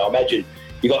fear. So imagine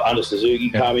you got under Suzuki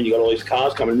coming, you got all these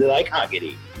cars coming, and they can't get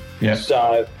in. Yeah.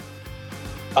 So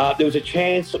there was a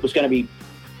chance it was going to be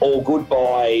all good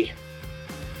by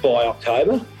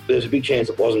October. There's a big chance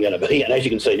it wasn't going to be, and as you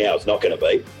can see now, it's not going to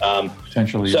be.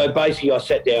 Potentially. So basically, I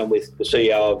sat down with the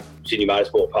CEO of Sydney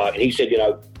Motorsport Park, and he said,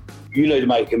 you need to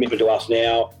make a commitment to us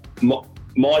now.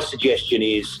 My suggestion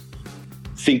is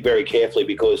think very carefully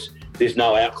because there's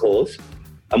no out clause.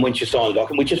 And once you sign the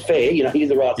document, which is fair, he did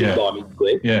the right thing by me,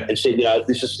 and said,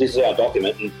 this is our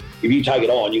document, and if you take it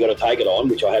on, you've got to take it on,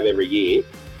 which I have every year.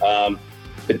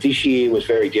 But this year was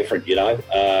very different, and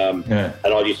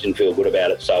I just didn't feel good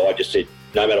about it. So I just said,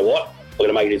 no matter what, we're going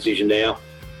to make a decision now.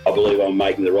 I believe I'm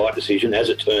making the right decision. As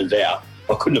it turns out,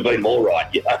 I couldn't have been more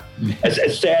right,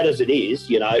 as sad as it is,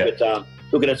 but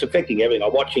look, it's affecting everything.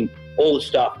 I'm watching all the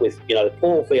stuff with, the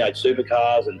poor V8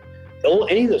 supercars and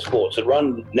any of the sports that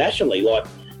run nationally, like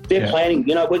they're planning,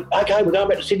 we're going back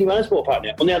to Sydney Motorsport Park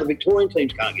now. Well, now the Victorian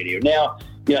teams can't get here. Now,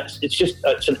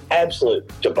 it's an absolute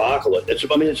debacle. It's a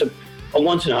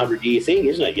once in 100 year thing,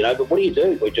 isn't it? But what do you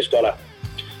do? We've just got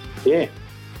to,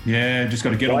 just got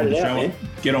to get on with the show. Man.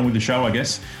 Get on with the show, I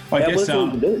guess.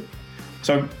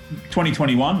 So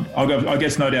 2021, I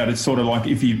guess no doubt it's sort of like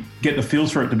if you get the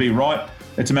feels for it to be right,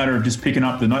 it's a matter of just picking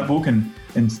up the notebook and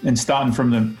starting from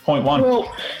the point one.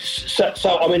 Well,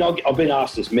 I've been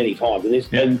asked this many times,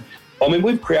 and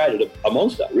we've created a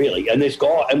monster, really. And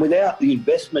and without the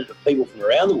investment of people from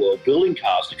around the world building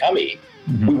cars to come here,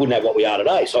 we wouldn't have what we are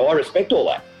today. So I respect all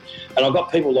that. And I've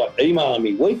got people like emailing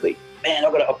me weekly, man,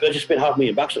 I just spent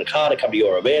 $500,000 on a car to come to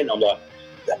your event. I'm like,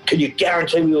 can you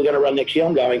guarantee we were going to run next year?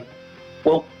 I'm going,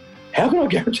 well, how can I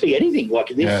guarantee anything like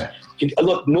this? Yeah.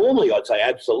 Look, normally I'd say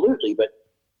absolutely, but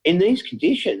in these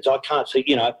conditions, I can't see,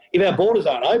 if our borders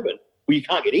aren't open, well, you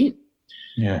can't get in.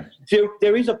 Yeah.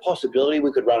 There is a possibility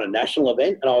we could run a national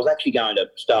event, and I was actually going to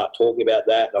start talking about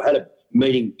that. I had a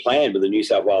meeting planned with the New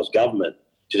South Wales government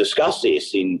to discuss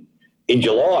this in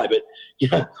July, but,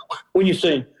 when you're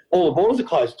seeing all the borders are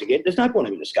closed again, there's no point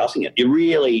even discussing it. You're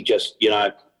really just,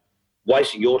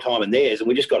 wasting your time and theirs, and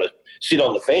we just got to sit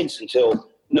on the fence until,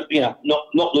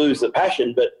 not lose the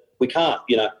passion, but we can't,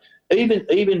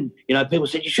 Even people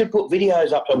said you should put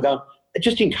videos up. So I'm going, it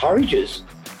just encourages.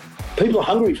 People are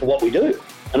hungry for what we do,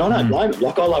 and I don't blame them.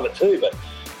 Like, I love it too, but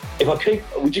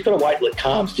we just got to wait till it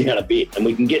calms down a bit and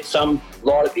we can get some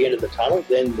light at the end of the tunnel,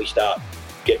 then we start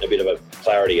getting a bit of a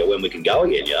clarity of when we can go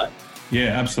again, Yeah,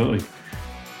 absolutely.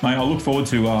 Mate, I look forward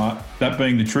to that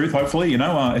being the truth, hopefully.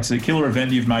 It's a killer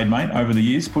event you've made, mate, over the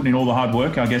years, putting in all the hard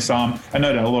work. I guess I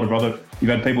know that a lot of you've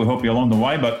had people help you along the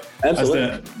way, but as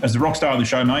the rock star of the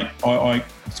show, mate,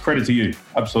 it's credit to you.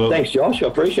 Absolutely. Thanks, Josh. I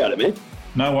appreciate it, man.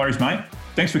 No worries, mate.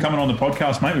 Thanks for coming on the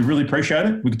podcast, mate. We really appreciate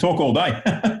it. We could talk all day.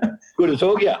 Good to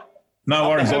talk to you. No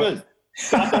worries. I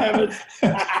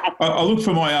looked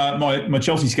for my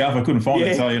Chelsea scarf. I couldn't find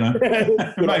it, so,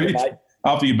 maybe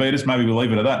after you beat us, maybe we'll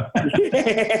leave it at that.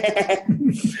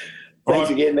 Thanks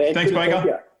again, man. Thanks,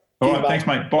 Baker. All right, thanks,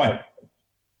 mate. Bye.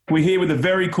 We're here with a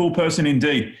very cool person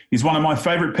indeed. He's one of my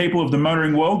favourite people of the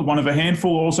motoring world, one of a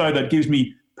handful also that gives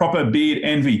me proper beard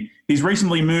envy. He's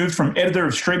recently moved from editor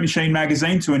of Street Machine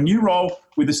magazine to a new role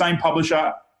with the same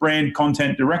publisher, brand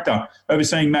content director,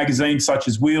 overseeing magazines such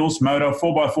as Wheels, Motor,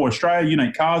 4x4 Australia,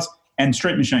 Unique Cars, and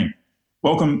Street Machine.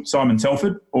 Welcome, Simon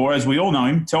Telford, or as we all know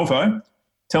him, Telfo.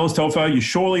 Tell us, Telfo, you're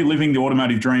surely living the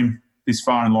automotive dream this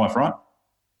far in life, right?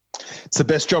 It's the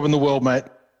best job in the world, mate.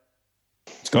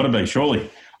 It's got to be, surely.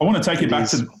 I want to take you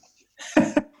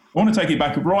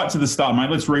back right to the start, mate.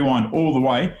 Let's rewind all the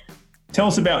way. Tell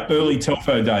us about early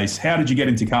Telfo days. How did you get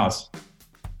into cars?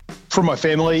 From my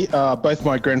family, both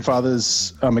my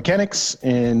grandfathers are mechanics,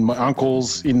 and my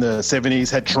uncles in the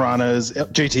 70s had Tiranas,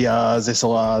 GTRs,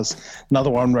 SLRs, another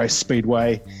one raced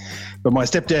Speedway. But my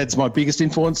stepdad's my biggest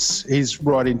influence. He's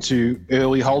right into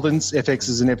early Holdens,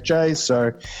 FXs and FJs.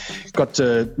 So got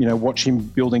to, watch him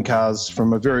building cars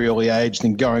from a very early age,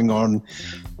 then going on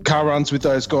car runs with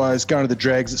those guys, going to the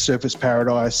drags at Surface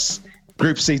Paradise,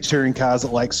 Group C touring cars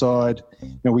at Lakeside.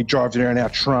 We drive around our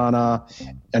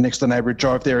Trana. Our next door neighbour would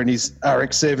drive there in his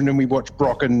RX-7, and we watched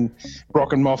Brock and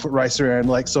Moffat race around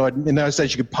Lakeside. In those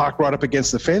days, you could park right up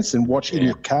against the fence and watch in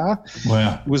your car.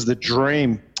 Wow. It was the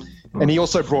dream. And he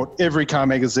also brought every car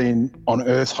magazine on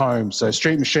earth home. So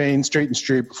Street Machine, Street and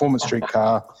Street, Performance Street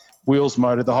Car, Wheels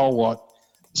Motor, the whole lot.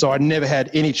 So I never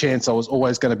had any chance. I was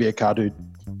always going to be a car dude.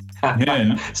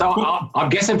 Yeah. So I'm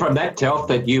guessing from that, Telf,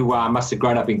 that you must have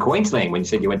grown up in Queensland when you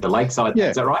said you went to Lakeside. Yeah.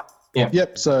 Is that right? Yeah.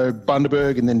 Yep. So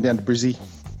Bundaberg and then down to Brizzy.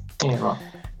 Yeah, right.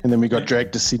 And then we got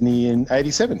dragged to Sydney in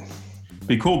 87.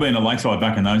 Be cool being at Lakeside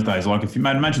back in those days. Like, if you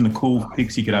imagine the cool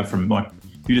pics you could have from, like,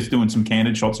 you just doing some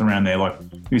candid shots around there.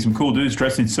 Like, be some cool dudes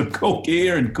dressed in some cool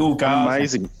gear and cool cars.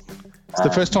 Amazing. It's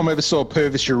the first time I ever saw a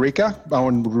Purvis Eureka.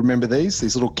 Owen will remember these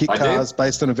little kit cars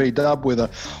based on a V-dub where the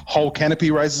whole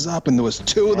canopy raises up, and there was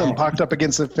two of them parked up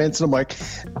against the fence. And I'm like,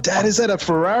 Dad, is that a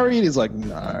Ferrari? And he's like,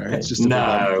 no, it's just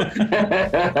a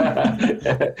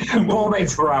V-dub. More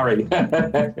means Ferrari.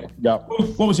 Yep.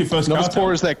 What was your first car? Not as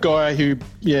poor as that guy who,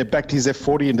 backed his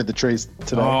F40 into the trees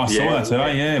today. Oh, I saw that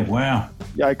today. Yeah, wow.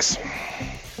 Yikes.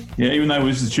 Yeah, even though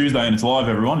this is Tuesday and it's live,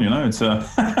 everyone, it's yeah,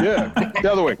 the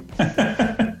other week.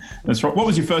 That's right. What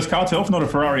was your first car, Telf? Not a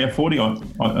Ferrari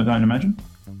F40, I don't imagine.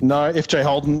 No, FJ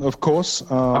Holden, of course.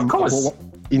 Of course.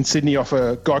 In Sydney, off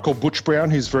a guy called Butch Brown,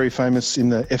 who's very famous in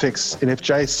the FX and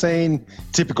FJ scene.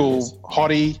 Typical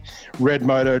hottie, red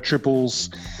motor, triples,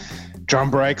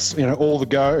 drum brakes, all the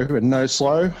go and no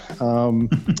slow.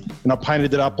 And I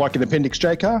painted it up like an Appendix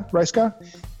J car, race car.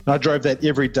 And I drove that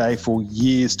every day for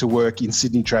years to work in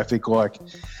Sydney traffic. Like,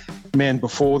 man,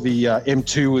 before the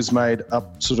M2 was made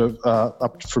up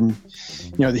up from,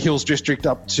 the Hills District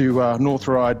up to North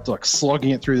Ryde, like slogging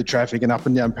it through the traffic and up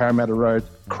and down Parramatta Road.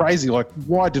 Crazy. Like,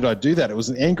 why did I do that? It was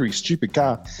an angry, stupid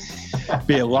car. But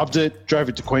yeah, loved it. Drove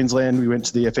it to Queensland. We went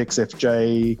to the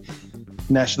FXFJ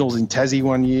Nationals in Tassie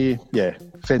one year. Yeah,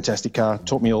 fantastic car.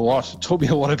 Taught me a lot. Taught me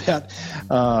a lot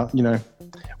about,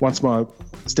 once my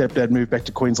stepdad moved back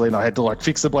to Queensland, I had to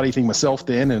fix the bloody thing myself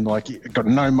then, and got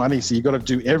no money, so you got to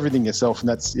do everything yourself, and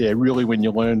that's really when you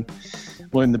learn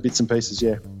the bits and pieces.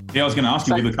 Yeah, I was going to ask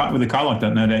you, with a car like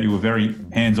that, no doubt you were very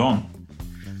hands-on.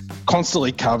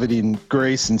 Constantly covered in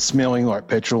grease and smelling like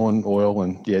petrol and oil,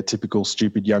 and typical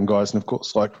stupid young guys. And of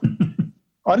course,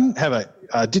 I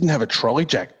didn't have a trolley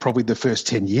jack probably the first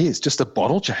 10 years, just a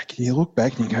bottle jack. And you look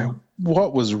back and you go,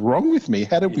 what was wrong with me?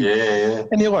 How did we? Yeah.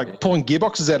 And you're pulling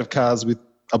gearboxes out of cars with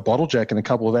a bottle jack and a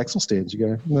couple of axle stands. You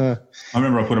go, no. I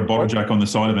remember I put a bottle jack on the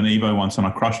side of an Evo once and I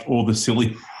crushed all the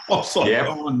silly. I was like,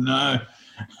 oh no.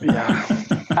 Yeah.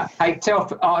 Hey,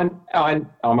 Telf,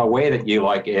 I'm aware that you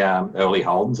like early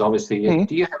Holdens, obviously. Mm-hmm.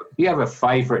 Do you have a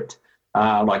favourite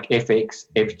FX,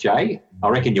 FJ? I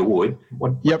reckon you would.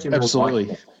 Yep, absolutely.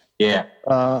 Like? Yeah.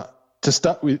 To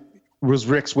start with, was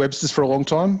Rex Webster's for a long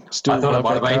time. Still love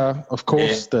that car, of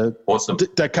course. Yeah, awesome.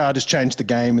 That car just changed the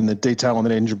game, and the detail on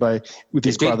that engine bay with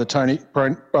his brother Tony,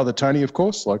 of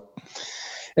course,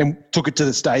 and took it to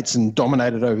the States and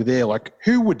dominated over there.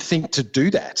 Who would think to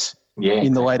do that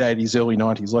in the late 80s, early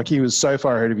 90s? He was so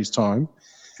far ahead of his time.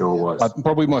 Sure was.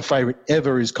 Probably my favourite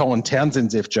ever is Colin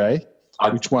Townsend's FJ,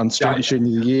 which won Street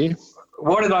Machine of the Year.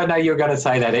 What did I know you were going to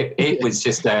say that? It was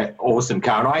just an awesome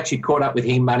car. And I actually caught up with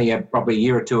him probably a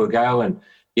year or two ago. And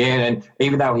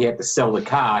even though he had to sell the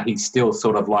car, he's still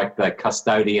sort of like the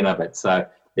custodian of it. So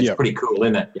it's pretty cool,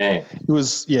 isn't it? Yeah. It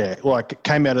was, it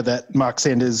came out of that Mark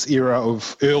Sanders era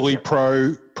of early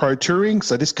pro touring.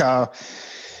 So this car,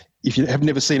 if you have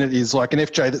never seen it, is like an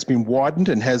FJ that's been widened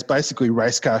and has basically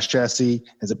race car chassis,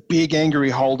 has a big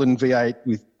angry Holden V8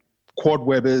 with quad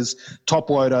Webers, top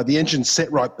loader, the engine's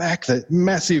set right back, the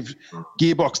massive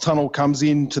gearbox tunnel comes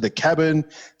into the cabin,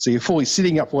 so you're fully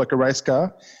sitting up like a race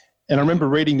car. And I remember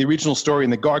reading the original story,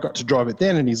 and the guy got to drive it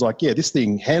then, and he's like, this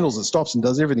thing handles and stops and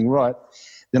does everything right.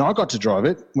 Then I got to drive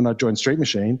it when I joined Street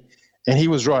Machine, and he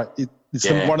was right.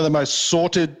 It's one of the most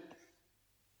sorted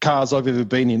cars I've ever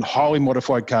been in, highly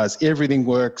modified cars. Everything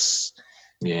works.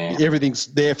 Yeah. Everything's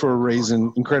there for a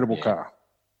reason. Incredible car.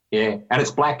 Yeah, and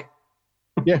it's black.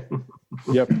 Yeah.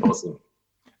 Yep. Awesome.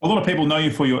 A lot of people know you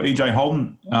for your EJ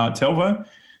Holden, Telvo.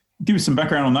 Give us some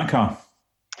background on that car.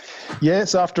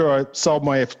 Yes, after I sold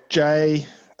my FJ,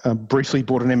 briefly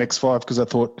bought an MX-5 because I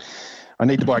thought I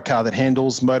need to buy a car that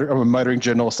handles. I'm a motoring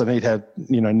journalist. I need to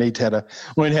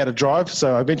learn how to drive.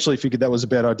 So I eventually figured that was a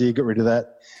bad idea. Got rid of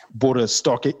that. Bought a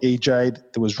stock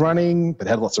EJ that was running but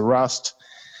had lots of rust.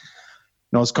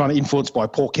 I was kind of influenced by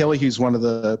Paul Kelly, who's one of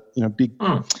the big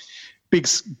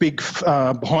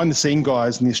behind the scene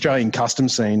guys in the Australian custom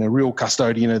scene, a real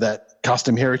custodian of that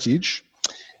custom heritage.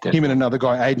 Definitely. Him and another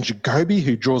guy, Aidan Jacoby,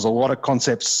 who draws a lot of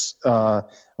concepts. A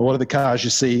lot of the cars you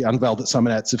see unveiled at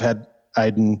Summernats have had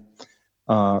Aidan,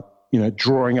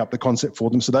 drawing up the concept for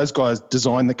them. So those guys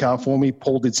designed the car for me.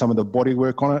 Paul did some of the body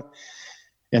work on it,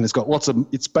 and it's got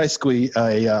it's basically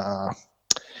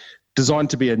designed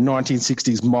to be a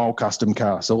 1960s mile custom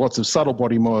car. So lots of subtle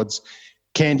body mods,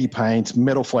 candy paint,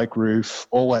 metal flake roof,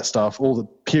 all that stuff, all the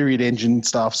period engine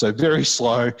stuff. So very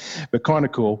slow, but kind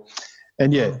of cool.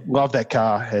 And yeah, love that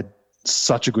car. Had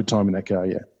such a good time in that car.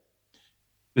 Yeah.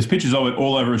 There's pictures of it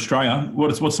all over Australia.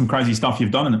 What's some crazy stuff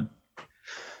you've done in it?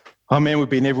 Oh man, we've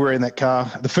been everywhere in that car.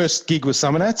 The first gig was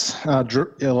Summernats,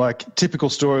 like typical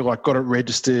story, like got it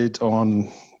registered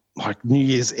on like New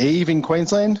Year's Eve in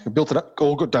Queensland. I built it up,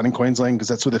 all got done in Queensland because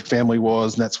that's where the family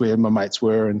was and that's where my mates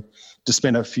were, and just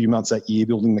spent a few months that year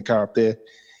building the car up there.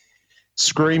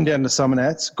 Screamed down to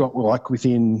Summernats, got like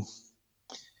within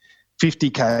 50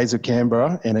 Ks of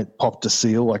Canberra, and it popped a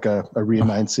seal, like a rear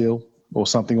main seal or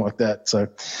something like that. So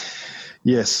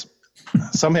yes.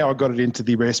 Somehow I got it into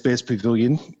the Rare Spares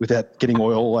Pavilion without getting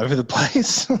oil all over the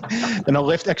place. And I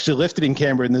left it in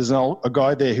Canberra, and there's a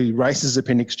guy there who races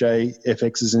Appendix J,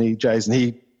 FXs and EJs, and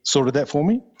he sorted that for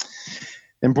me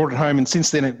and brought it home. And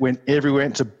since then it went everywhere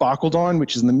to Barcaldine,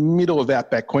 which is in the middle of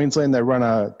outback Queensland. They run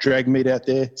a drag meet out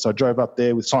there. So I drove up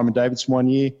there with Simon Davis for 1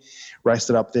 year, raced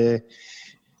it up there.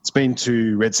 It's been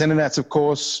to Red Centre Nats, of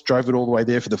course, drove it all the way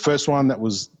there for the first one. That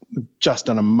was just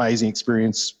an amazing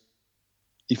experience.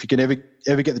 If you could ever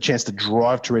get the chance to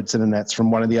drive to Red Centre Nats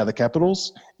from one of the other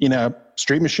capitals in a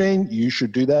street machine, you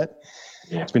should do that.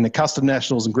 Yeah. It's been the Custom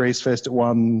Nationals and Grease Fest. It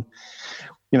won,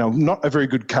 not a very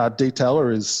good card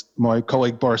detailer, as my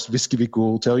colleague Boris Viskovic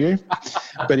will tell you.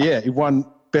 But yeah, it won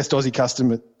Best Aussie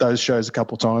Custom at those shows a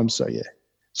couple of times. So yeah,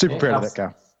 super proud of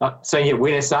that car. So you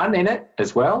Winter Sun in it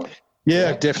as well?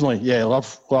 Yeah, definitely. Yeah,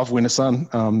 love Winter Sun.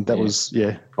 Was.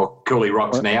 Or Cooley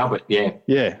Rocks now, but yeah.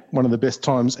 Yeah, one of the best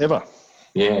times ever.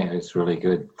 Yeah, it's really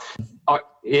good. I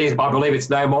believe it's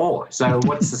no more. So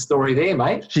what's the story there,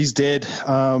 mate? She's dead.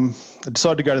 I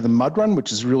decided to go to the Mud Run,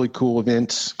 which is a really cool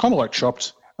event, kind of like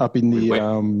Chopped up in the...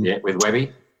 with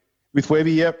Webby. With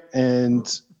Webby, yep. And,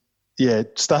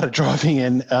 started driving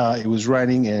and it was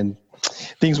raining and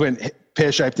things went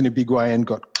pear-shaped in a big way and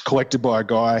got collected by a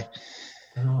guy.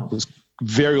 Oh. I was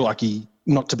very lucky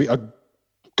not to be... I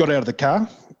got out of the car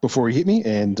before he hit me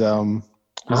and...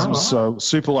 So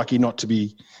super lucky not to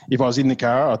be. If I was in the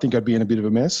car, I think I'd be in a bit of a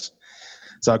mess.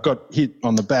 So I got hit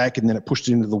on the back and then it pushed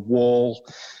into the wall,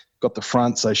 got the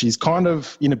front. So she's kind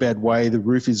of in a bad way. The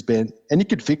roof is bent and you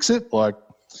could fix it. Like,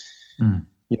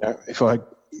 if I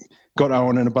got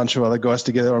Owen and a bunch of other guys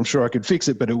together, I'm sure I could fix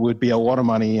it, but it would be a lot of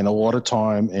money and a lot of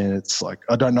time. And it's like,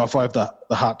 I don't know if I have the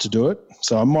heart to do it.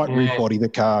 So I might rebody the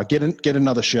car, get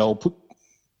another shell,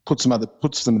 put some of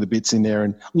the bits in there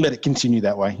and let it continue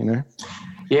that way,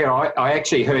 Yeah, I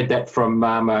actually heard that from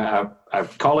a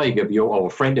colleague of yours or a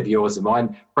friend of yours of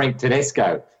mine, Frank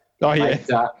Tedesco. Oh, yeah.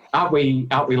 But, aren't we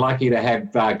lucky to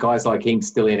have guys like him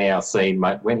still in our scene,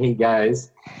 mate? When he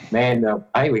goes, man,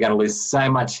 I think we're going to lose so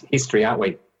much history, aren't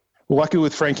we? Well, lucky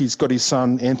with Frank, he's got his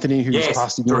son, Anthony, who's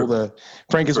passing all the...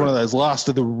 Frank is one of those last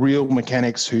of the real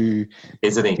mechanics who...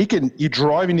 Isn't he? You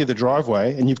drive into the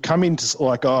driveway and you've come into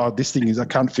like, this thing is, I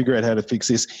can't figure out how to fix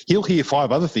this. He'll hear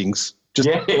 5 other things. Just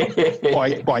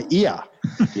by ear.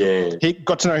 Yeah. He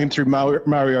got to know him through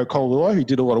Mario Colillo, who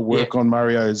did a lot of work on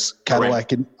Mario's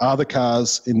Cadillac and other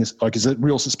cars in this, like, is a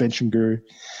real suspension guru.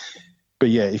 But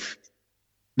yeah, if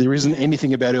there isn't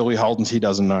anything about early Holdens he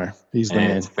doesn't know. He's the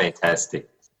man. It's fantastic.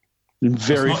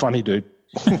 Very funny dude.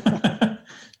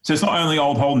 So it's not only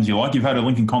old Holdens you like. You've had a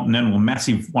Lincoln Continental, a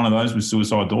massive one of those with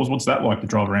suicide doors. What's that like to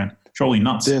drive around? Surely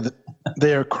nuts.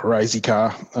 They're a crazy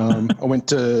car. I went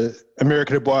to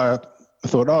America to buy I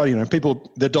thought,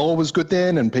 people, the dollar was good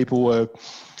then and people were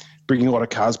bringing a lot of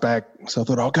cars back. So I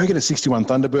thought, I'll go get a 61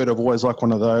 Thunderbird. I've always liked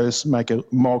one of those, make a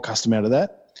mild custom out of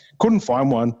that. Couldn't find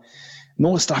one. And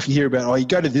all the stuff you hear about, you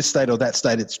go to this state or that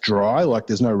state, it's dry, like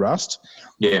there's no rust.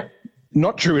 Yeah.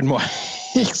 Not true in my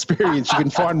experience. You can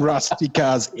find rusty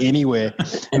cars anywhere.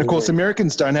 And, of course,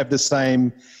 Americans don't have the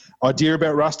same idea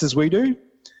about rust as we do.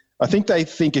 I think they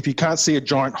think if you can't see a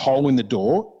giant hole in the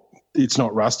door, it's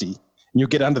not rusty. And you'll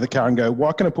get under the car and go,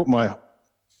 why can I put my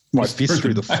fist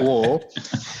through the floor?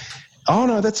 Oh,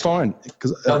 no, that's fine.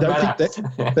 Because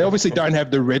they obviously don't have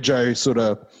the rego sort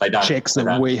of checks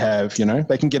that we have,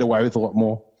 They can get away with a lot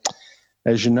more,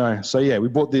 as you know. So, yeah, we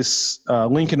bought this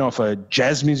Lincoln off a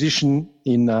jazz musician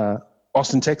in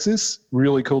Austin, Texas.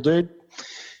 Really cool dude.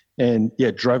 and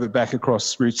drove it back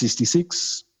across Route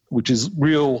 66, which is a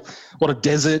lot of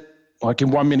desert. Like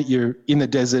in 1 minute you're in the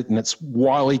desert and it's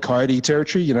Wile E. Coyote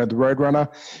territory, the Roadrunner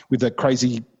with that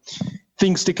crazy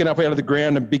thing sticking up out of the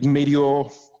ground and big meteor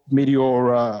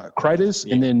craters.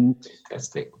 Yeah. And then,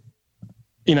 fantastic.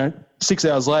 6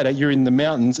 hours later you're in the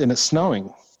mountains and it's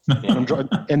snowing.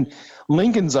 And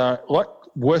Lincolns are like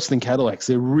worse than Cadillacs.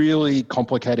 They're really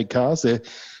complicated cars. They're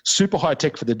super high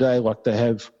tech for the day. Like they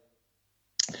have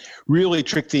really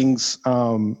trick things,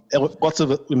 lots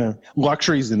of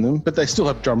luxuries in them, but they still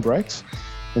have drum brakes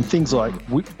and things like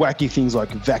wacky things like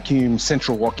vacuum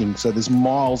central locking. So there's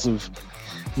miles of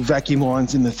vacuum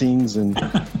lines in the things, and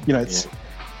it's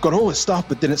got all this stuff,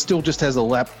 but then it still just has a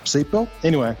lap seatbelt.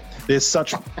 Anyway, there's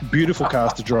such beautiful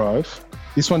cars to drive.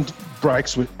 This one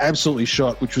brakes were absolutely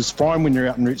shot, which was fine when you're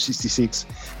out in Route 66,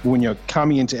 but when you're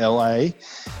coming into LA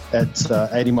at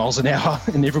 80 miles an hour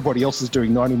and everybody else is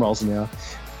doing 90 miles an hour,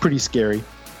 pretty scary.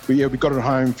 But we got it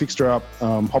home, fixed her up.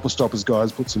 Hopper Stoppers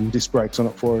guys put some disc brakes on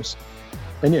it for us.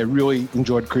 And really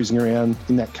enjoyed cruising around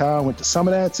in that car. Went to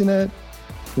Summerdats in it,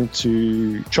 went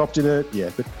to Chopped in it. Yeah,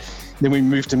 but then we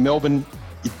moved to Melbourne.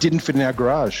 It didn't fit in our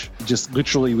garage. It just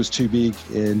literally was too big.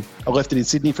 And I left it in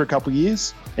Sydney for a couple of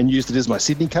years and used it as my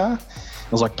Sydney car. I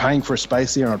was like paying for a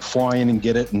space there, and I'd fly in and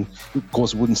get it, and of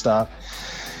course it wouldn't start.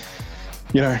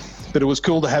 But it was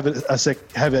cool to have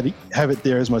it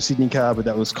there as my Sydney car, but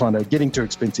that was kind of getting too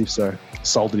expensive, so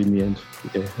sold it in the end.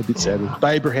 Yeah, a bit sad.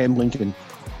 Babraham Lincoln.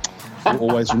 I'll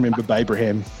always remember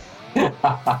Babraham.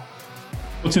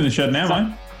 What's in the shed now,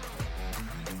 mate?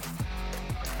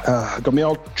 I got my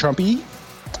old Triumph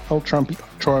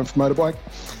motorbike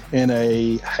and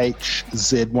a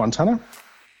HZ 1-tonner.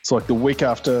 It's like the week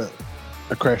after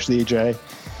I crashed the EJ,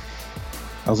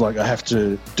 I was like, I have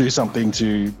to do something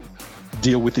to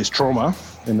deal with this trauma,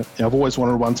 and I've always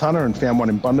wanted a 1-tonner and found one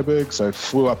in Bundaberg, so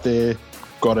flew up there,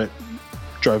 got it,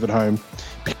 drove it home,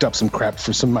 picked up some crap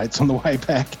for some mates on the way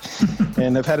back,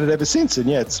 and I've had it ever since. And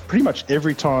it's pretty much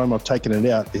every time I've taken it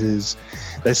out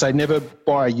they say never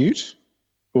buy a ute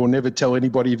or never tell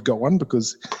anybody you've got one,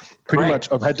 because pretty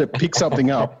much I've had to pick something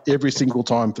up every single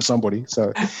time for somebody,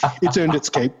 so it's earned its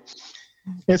keep.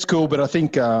 It's cool, but I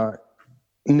think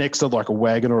next to like a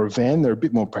wagon or a van, they're a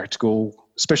bit more practical,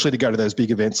 especially to go to those big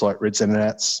events like Red Centre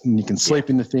Nats, and you can sleep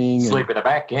in the thing. Sleep in the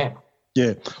back, yeah.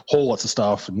 Yeah, haul lots of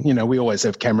stuff. And, we always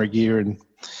have camera gear and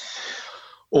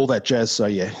all that jazz. So,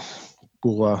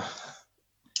 we'll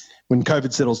when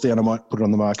COVID settles down, I might put it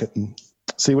on the market and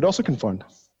see what else I can find.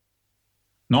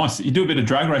 Nice. You do a bit of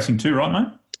drag racing too, right, mate?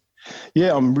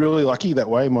 Yeah, I'm really lucky that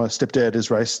way. My stepdad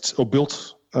has raced or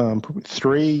built probably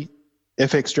 3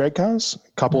 FX drag cars.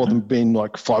 A couple of them being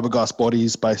like fiberglass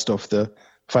bodies based off the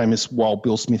famous Wild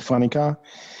Bill Smith funny car.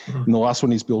 And the last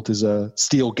one he's built is a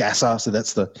steel gasser, so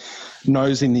that's the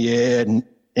nose in the air and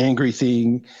angry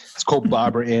thing. It's called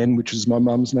Barbara Ann, which is my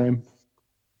mum's name.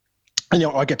 And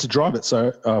I get to drive it,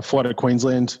 so I fly to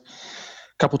Queensland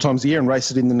a couple of times a year and race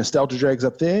it in the nostalgia drags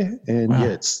up there. And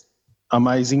it's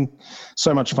amazing,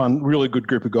 so much fun. Really good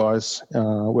group of guys.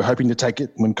 We're hoping to take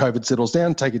it when COVID settles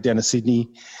down, take it down to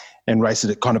Sydney and race it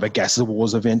at kind of a Gas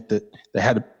Wars event that they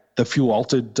had the fuel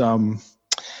altered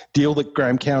deal that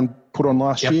Graham Cowan put on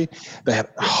last year. They had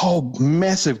a whole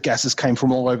massive gases came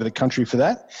from all over the country for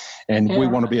that, and we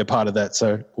want to be a part of that.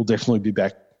 So we'll definitely be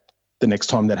back the next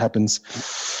time that happens,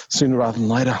 sooner rather than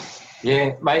later.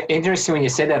 Yeah, mate, interesting when you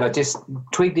said that. I just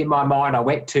twigged in my mind. I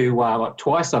went to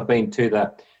twice I've been to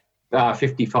the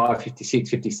 55, 56,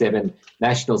 57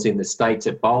 Nationals in the States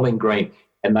at Bowling Green,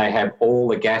 and they have all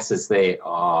the gases there.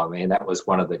 Oh, man, that was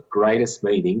one of the greatest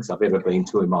meetings I've ever been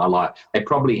to in my life. They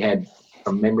probably had,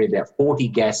 from memory, about 40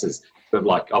 gases, but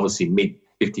like obviously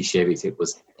mid-50 Chevys. It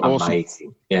was amazing.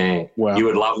 Awesome. Yeah, wow. You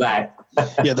would love that.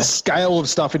 Yeah, the scale of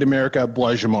stuff in America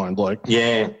blows your mind. Like,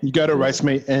 you go to a race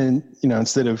meet and,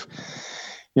 instead of,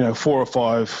 4 or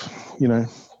 5,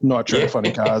 nitro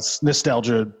funny cars,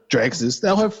 nostalgia dragsters,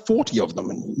 they'll have 40 of them.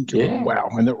 And you go, wow,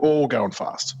 and they're all going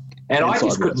fast. And I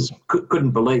just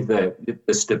couldn't believe the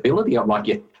stability. I'm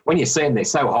like, when you see them, they're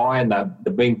so high and the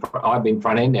I-beam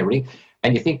front end and everything,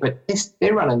 and you think, but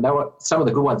they're running, some of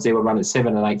the good ones, they were running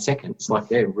 7 and 8 seconds. Like,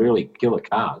 they're really killer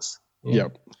cars. Yeah.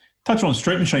 Touch on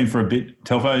Street Machine for a bit,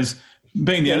 Telfo.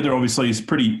 Being the editor, obviously, it's a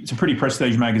pretty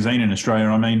prestige magazine in Australia.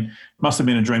 I mean, must have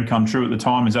been a dream come true at the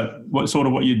time. Is that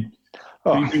what you'd...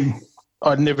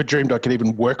 I never dreamed I could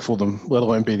even work for them, let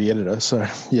alone be the editor. So,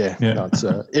 no, it's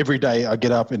every day I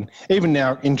get up, and even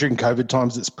now during COVID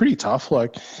times, it's pretty tough.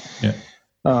 Like,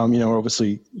 we're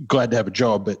obviously glad to have a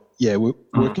job, but, we're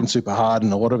working super hard,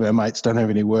 and a lot of our mates don't have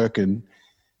any work and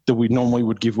that we normally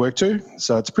would give work to.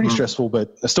 So it's pretty stressful,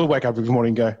 but I still wake up every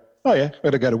morning and go, oh yeah,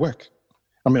 got to go to work.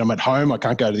 I mean, I'm at home. I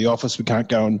can't go to the office. We can't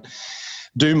go and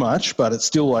do much, but it's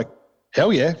still like,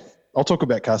 hell yeah, I'll talk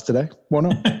about cars today. Why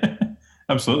not?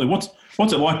 Absolutely. What's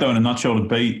it like, though, in a nutshell, to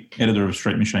be editor of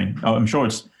Street Machine? I'm sure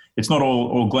it's not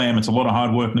all glam. It's a lot of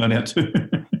hard work, no doubt, too.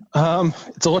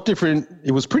 It's a lot different.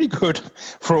 It was pretty good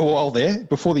for a while there.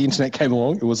 Before the internet came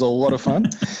along, it was a lot of fun.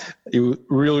 It was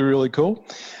really, really cool.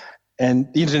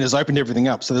 And the internet has opened everything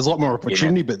up. So there's a lot more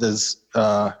opportunity, but there's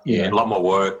a lot more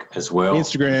work as well.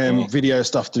 Instagram, video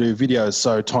stuff to do. Video is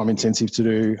so time intensive to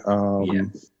do.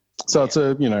 So it's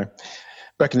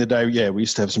back in the day, we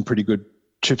used to have some pretty good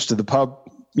trips to the pub,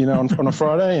 on a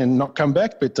Friday and not come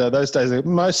back. But those days are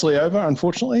mostly over,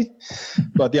 unfortunately.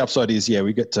 But the upside is,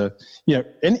 we get to,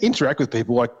 and interact with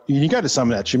people. Like you go to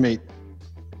some of that,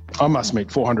 I must meet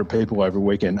 400 people over a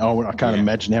weekend. I can't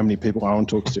imagine how many people Owen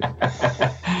talks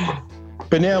to.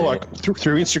 But now, through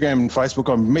Instagram and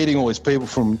Facebook, I'm meeting all these people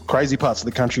from crazy parts of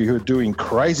the country who are doing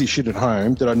crazy shit at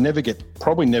home that I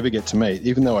probably never get to meet,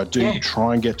 even though I do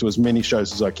try and get to as many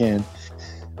shows as I can.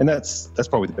 And that's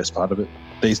probably the best part of it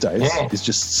these days, is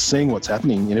just seeing what's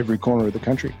happening in every corner of the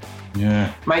country.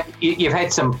 Yeah. Mate, you've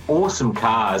had some awesome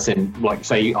cars, and I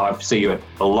see you at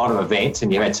a lot of events,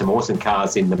 and you've had some awesome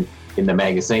cars in the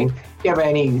magazine. Do you have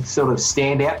any sort of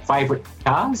standout favourite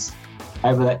cars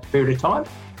over that period of time?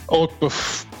 Oh,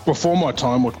 before my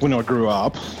time, when I grew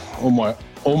up, all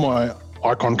my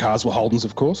icon cars were Holdens,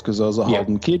 of course, because I was a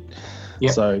Holden kid.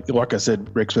 Yep. So, like I said,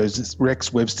 Rex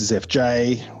Webster's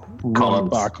FJ, Collins.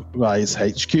 Barclays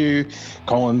HQ,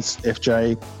 Collins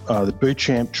FJ, the Boot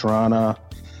Champ, Tirana,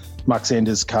 Mark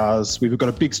Sanders cars. We've got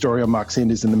a big story on Mark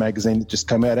Sanders in the magazine that just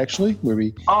came out, actually, where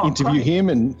we interview him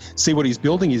and see what he's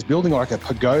building. He's building like a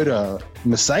Pagoda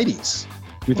Mercedes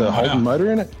with a Holden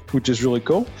motor in it, which is really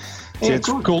cool. So it's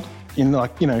cool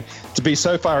to be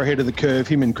so far ahead of the curve,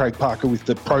 him and Craig Parker with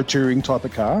the Pro Touring type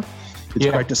of car. It's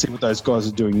great to see what those guys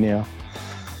are doing now.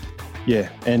 Yeah,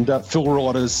 and Phil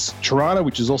Ryder's Tirana,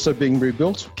 which is also being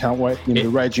rebuilt. Can't wait, the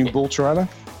Raging Bull Tirana.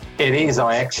 It is.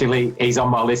 He's on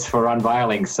my list for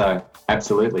unveiling, so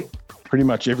absolutely. Pretty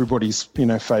much everybody's,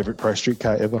 favourite Pro Street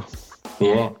car ever.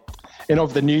 Yeah. And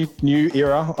of the new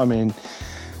era, I mean,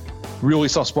 really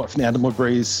soft spot for the Adam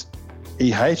Labree's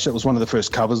EH. That was one of the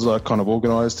first covers I kind of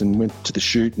organised and went to the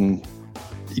shoot, and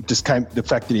it just came the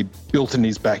fact that he built in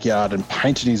his backyard and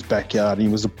painted in his backyard. And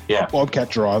he was a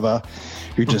Bobcat driver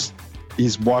who just,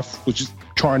 his wife was just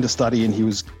trying to study and he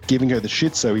was giving her the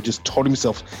shit. So he just taught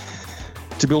himself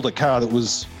to build a car that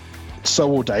was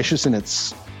so audacious in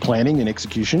its planning and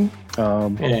execution.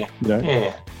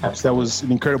 Absolutely. That was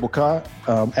an incredible car.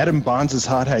 Adam Barnes's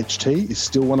Hard HT is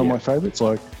still one of my favourites.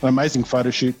 Like an amazing photo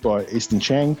shoot by Easton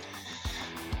Chang.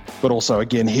 But also,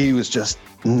 again, he was just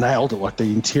nailed it. Like the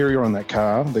interior on that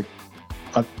car,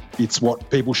 it's what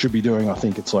people should be doing. I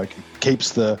think it's like it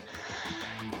keeps the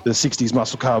 60s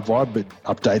muscle car vibe, but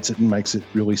updates it and makes it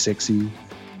really sexy.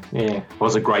 Yeah, it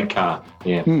was a great car.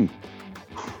 Yeah.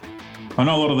 I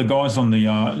know a lot of the guys on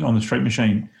the Street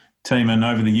Machine team, and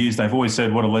over the years, they've always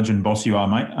said what a legend boss you are,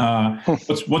 mate.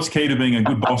 What's key to being a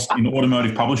good boss in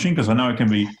automotive publishing? Because I know it can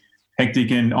be hectic,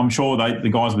 and I'm sure the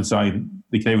guys would say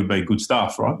the key would be good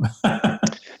stuff, right?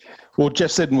 Well,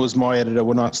 Jeff Seddon was my editor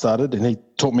when I started, and he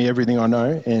taught me everything I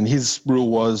know. And his rule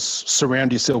was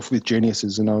surround yourself with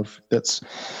geniuses. And that's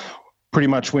pretty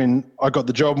much when I got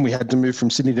the job and we had to move from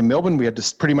Sydney to Melbourne. We had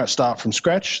to pretty much start from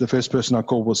scratch. The first person I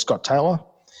called was Scott Taylor,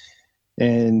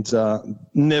 and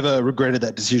never regretted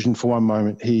that decision for one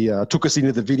moment. He took us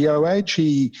into the video age.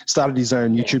 He started his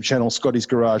own YouTube channel, Scotty's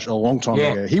Garage, a long time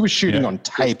ago. He was shooting on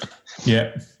tape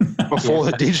before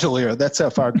the digital era. That's how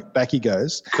far back he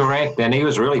goes. Correct. And he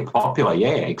was really popular. Yeah,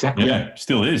 exactly. Yeah,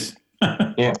 still is.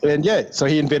 And so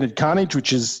he invented Carnage,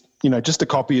 which is, just a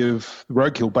copy of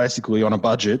Roadkill basically on a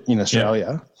budget in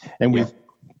Australia. And with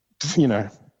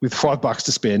 $5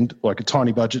 to spend, like a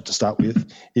tiny budget to start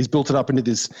with, he's built it up into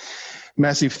this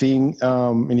massive thing,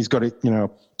 and he's got it,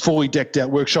 fully decked out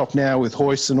workshop now with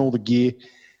hoists and all the gear.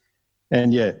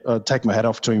 And I take my hat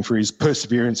off to him for his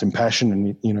perseverance and passion.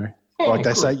 And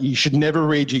they say, you should never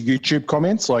read your YouTube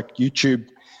comments. Like the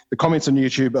comments on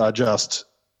YouTube are just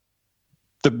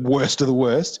the worst of the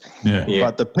worst.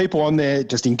 But the people on there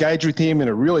just engage with him and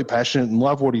are really passionate and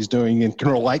love what he's doing and can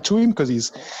relate to him because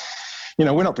he's,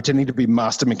 we're not pretending to be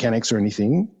master mechanics or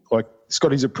anything. Like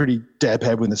Scotty's a pretty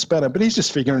dab-head with the spanner, but he's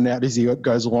just figuring it out as he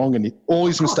goes along, and all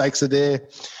his mistakes are there.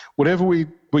 Whatever we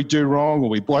do wrong or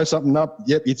we blow something up,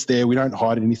 it's there. We don't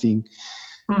hide anything.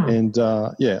 And,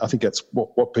 I think that's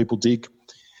what people dig.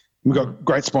 We've got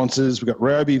great sponsors. We've got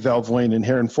Ryobi, Valvoline and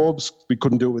Heron Forbes. We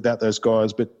couldn't do it without those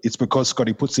guys, but it's because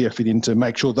Scotty puts the effort in to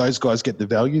make sure those guys get the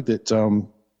value that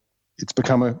it's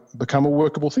become a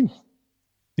workable thing.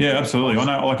 Yeah, absolutely. I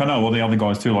know all the other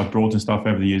guys too, like Broads and stuff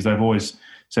over the years. They've always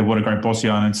said what a great boss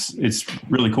you are, and it's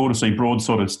really cool to see Broad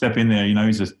sort of step in there. You know,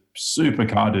 he's a super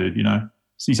car dude, you know.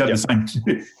 He's had the same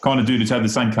kind of dude who's had the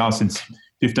same car since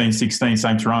 15, 16,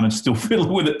 same Toronto, and still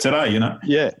fiddling with it today, you know.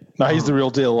 Yeah. No, he's the real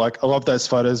deal. Like, I love those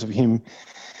photos of him,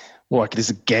 like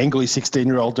this gangly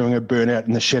 16-year-old doing a burnout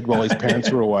in the shed while his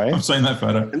parents were away. I've seen that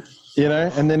photo. You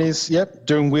know, and then he's,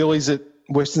 doing wheelies at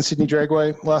Western Sydney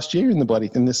Dragway last year in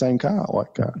the same car,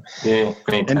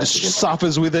 and just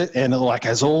suffers with it, and it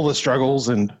has all the struggles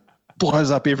and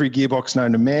blows up every gearbox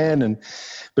known to man,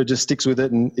 but just sticks with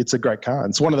it, and it's a great car.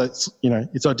 It's one of those,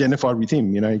 it's identified with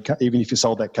him. Even if you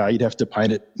sold that car, you'd have to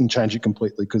paint it and change it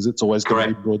completely because it's always going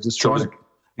to be Broads' Australia.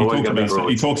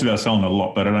 He talks about selling it a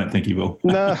lot, but I don't think he will.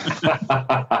 No,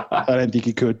 I don't think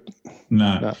he could.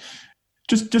 No.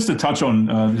 Just to touch on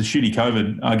the shitty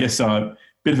COVID, I guess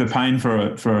bit of a pain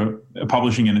for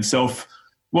publishing in itself.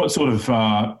 What sort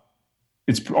of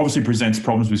it obviously presents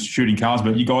problems with shooting cars,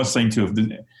 but you guys seem to have,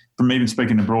 from even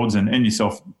speaking to Broads and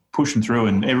yourself, pushing through,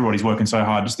 and everybody's working so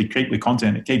hard just to keep the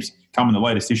content. It keeps coming, the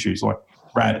latest issues, like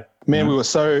rad. Man, we were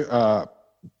so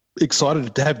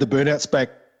excited to have the burnouts back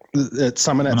that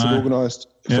Summer Nats have organised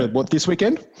for this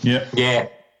weekend? Yeah. Yeah.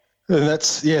 And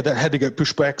that had to get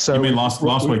pushed back. So you mean last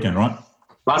weekend, right?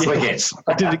 Last weekend.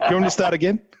 Do you want to start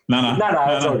again? No,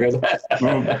 it's all good.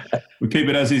 We'll keep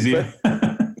it as is here.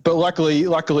 But luckily,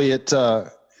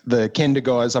 the Kenda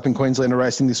guys up in Queensland are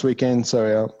racing this weekend.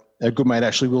 So our good mate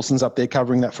Ashley Wilson's up there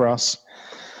covering that for us.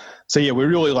 So yeah, we're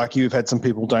really lucky. We've had some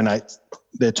people donate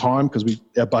their time because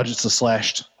our budgets are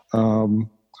slashed,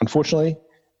 unfortunately.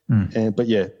 But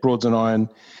yeah, Broads and I and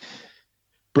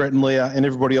Brett and Leah and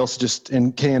everybody else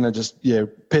and Ken are just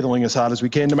pedaling as hard as we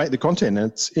can to make the content.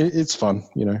 And it's fun,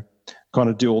 kind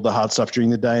of do all the hard stuff during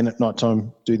the day, and at night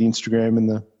time do the Instagram and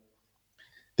the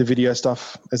video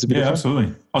stuff as a bit of fun.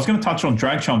 Absolutely. I was going to touch on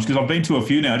Drag Challenge because I've been to a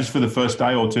few now just for the first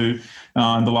day or two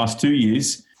in the last 2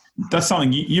 years. That's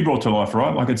something you brought to life,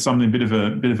 right? Like it's something bit of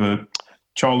a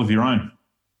child of your own.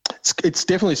 It's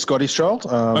definitely Scotty's child.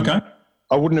 Okay.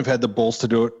 I wouldn't have had the balls to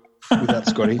do it without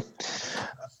Scotty.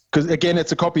 Because, again,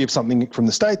 it's a copy of something from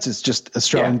the States. It's just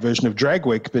Australian version of Drag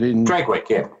Week. But in Drag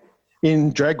Week,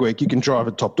 in Drag Week, you can drive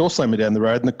a top door slammer down the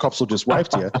road and the cops will just wave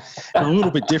to you. A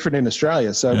little bit different in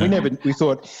Australia. So we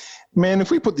thought, man,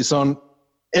 if we put this on,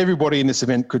 everybody in this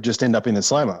event could just end up in a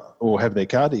slammer or have their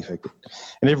car defected.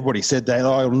 And everybody said that,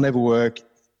 it'll never work.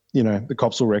 The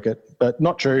cops will wreck it. But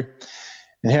not true.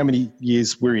 And how many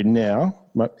years we're in now?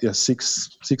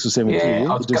 6 or 7 years.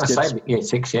 Yeah, I was going to say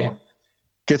 6,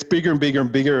 Gets bigger and bigger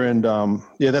and bigger. And,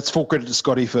 that's full credit to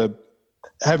Scotty for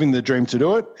having the dream to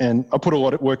do it. And I put a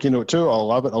lot of work into it too. I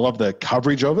love it. I love the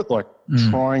coverage of it,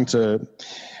 trying to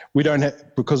 – we don't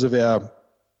have – because of our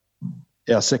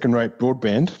second-rate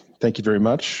broadband, thank you very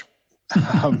much,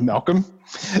 Malcolm,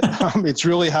 it's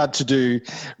really hard to do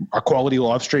a quality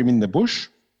live stream in the bush.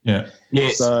 Yeah.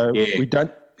 Yes. So we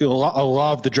don't – I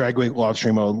love the Drag Week live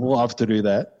stream. I would love to do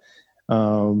that.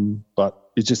 But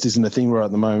it just isn't a thing right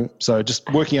at the moment. So just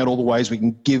working out all the ways we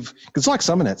can give – it's like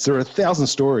Summer Nats. There are 1,000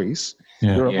 stories.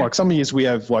 Yeah. Like some years we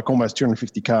have almost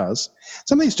 250 cars.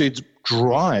 Some of these dudes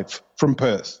drive from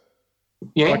Perth.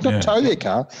 Yeah. Not tow their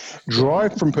car,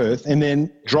 drive from Perth and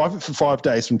then drive it for 5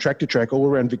 days from track to track all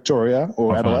around Victoria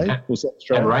or Adelaide or South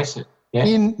Australia. And race it. Yeah.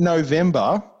 In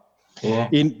November –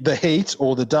 in the heat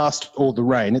or the dust or the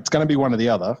rain, it's going to be one or the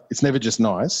other. It's never just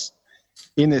nice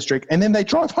in their streak. And then they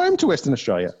drive home to Western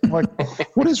Australia.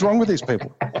 What is wrong with these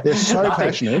people? They're so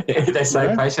passionate. They're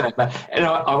so passionate. And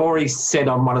I've already said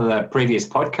on one of the previous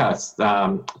podcasts,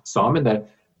 Simon, that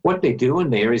what they're doing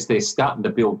there is they're starting to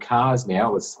build cars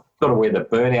now. It's sort of where the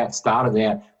burnout started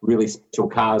now, really special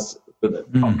cars for the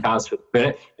top cars for the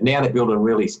burnout. And now they're building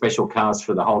really special cars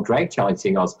for the whole drag challenge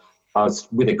thing. I was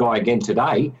with a guy again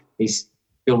today. He's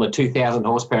building a 2,000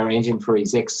 horsepower engine for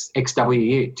his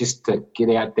XWU just to get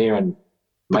out there and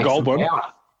make some power.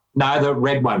 No, the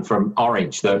red one from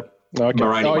Orange, the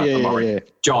Moroni one from Orange.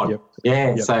 John. Yep.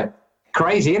 Yeah, so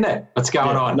crazy, isn't it? What's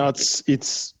going on? No,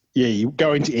 it's you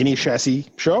go into any chassis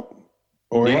shop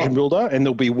or engine builder and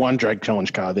there'll be one drag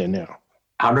challenge car there now.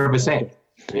 100%.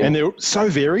 Yeah. And they're so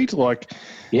varied.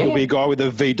 There'll be a guy with a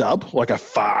V-dub, like a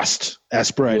fast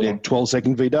aspirated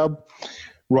 12-second V-dub.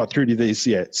 Right through to these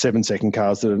 7-second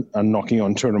cars that are knocking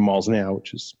on 200 miles an hour,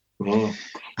 which is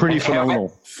pretty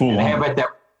phenomenal. How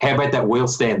about that wheel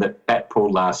stand that Bat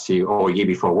pulled last year or year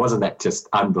before? Wasn't that just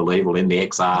unbelievable in the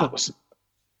XR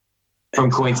from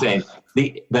Queensland?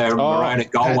 The Moroni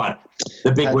Gold one.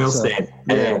 The big Pat's, wheel stand.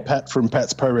 Pat from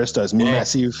Pat's Pro Restos,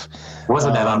 massive.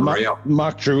 Wasn't that unreal?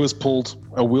 Mark Drew has pulled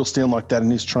a wheel stand like that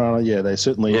in his trailer. Yeah, they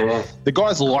certainly. Yeah. The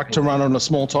guys like to run on a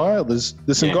small tyre. There's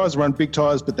some guys who run big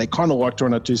tyres, but they kind of like to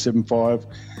run a 275,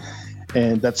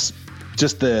 and that's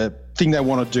just the thing they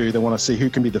want to do. They want to see who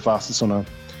can be the fastest on a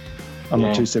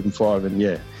 275,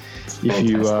 and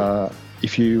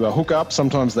if you hook up,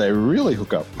 sometimes they really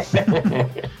hook up.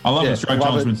 I love the straight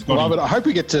challenge with Scotty. Love it. I hope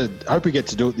we get to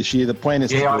do it this year. The plan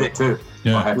is I did too.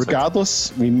 Yeah.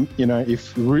 Regardless,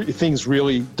 if things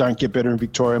really don't get better in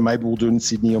Victoria, maybe we'll do it in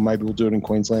Sydney or maybe we'll do it in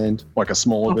Queensland, like a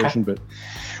smaller version. But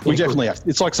we definitely have.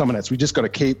 It's like someone else. We just got to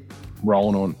keep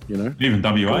rolling on. Even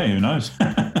WA, who knows?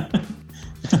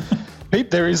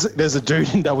 Pete, there's a dude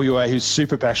in WA who's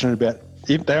super passionate about.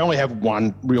 They only have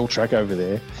one real track over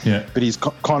there, but he's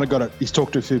kind of got it. He's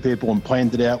talked to a few people and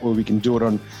planned it out where we can do it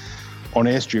on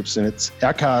airstrips, and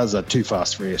our cars are too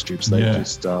fast for airstrips. They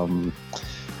just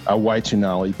are way too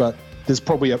gnarly. But there's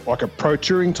probably a pro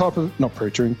touring type of not pro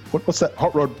touring. What's that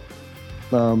hot rod?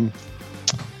 Hot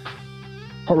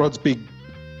Rod's big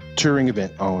touring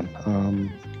event, Owen.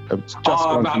 It's just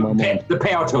the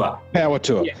Power Tour. Power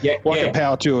Tour. A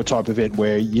Power Tour type event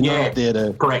where you're not there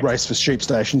to race for sheep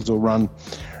stations or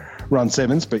run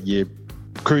sevens, but you're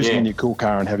cruising in your cool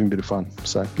car and having a bit of fun.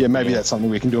 So, maybe that's something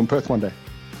we can do in Perth one day.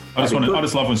 I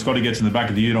just love when Scotty gets in the back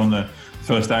of the ute on the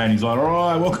first day and he's like, all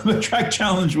right, welcome to the track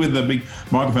challenge with the big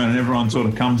microphone, and everyone sort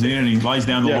of comes in and he lays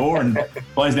down the law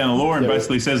and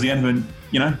basically says the end of it,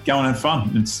 go and have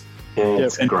fun. It's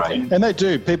great. And they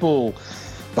do. People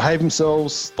behave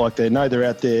themselves like they know they're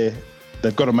out there.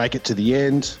 They've got to make it to the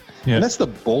end. Yeah. And that's the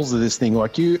balls of this thing.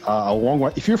 Like, you are a long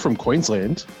way. If you're from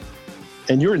Queensland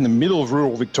and you're in the middle of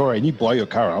rural Victoria and you blow your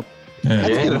car up, how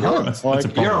do you get it home?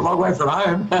 You're a long way from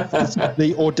home.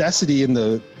 The audacity and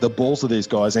the balls of these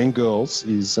guys and girls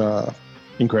is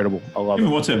incredible. I love it.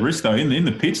 What's at risk though in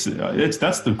the pits?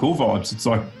 That's the cool vibes. It's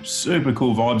like super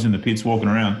cool vibes in the pits walking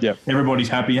around. Yeah, everybody's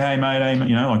happy. Hey mate,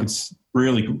 like it's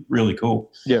really, really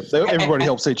cool. Yeah, everybody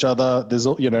helps each other. There's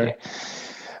a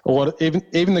lot.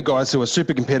 Even the guys who are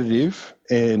super competitive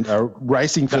and are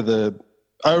racing for the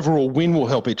overall win will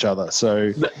help each other.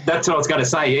 So that's what I was going to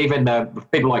say. Even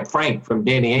people like Frank from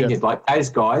Danny Engines, like those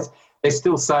guys, they're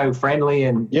still so friendly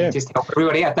and just help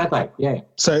everybody out, don't they? Yeah.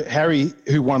 So Harry,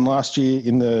 who won last year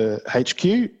in the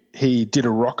HQ, he did a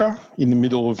rocker in the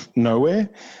middle of nowhere.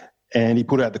 And he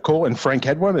put out the call, and Frank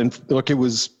had one. And it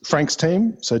was Frank's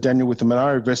team, so Daniel with the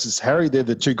Monaro versus Harry. They're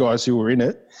the two guys who were in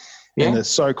it, and they're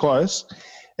so close.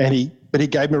 And he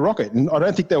gave him a rocket, and I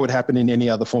don't think that would happen in any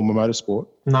other form of motorsport.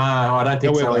 No, I don't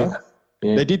think so either.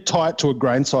 Yeah. They did tie it to a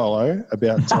grain silo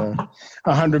about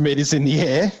 100 metres in the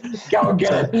air. Go and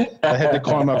get it. They had to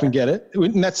climb up and get it.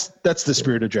 And that's the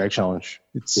spirit of Drag Challenge.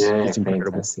 It's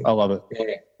incredible. Fantastic. I love it.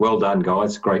 Yeah. Well done,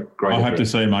 guys. Great. I hope to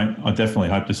see it, mate. I definitely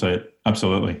hope to see it.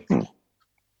 Absolutely.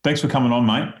 Thanks for coming on,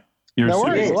 mate. You're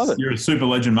a super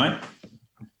legend, mate.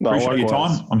 Appreciate your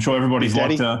time. I'm sure everybody's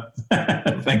like to...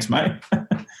 Thanks, mate.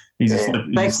 He's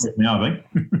asleep now, I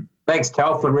think. Thanks,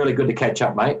 Telford. Really good to catch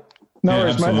up, mate. No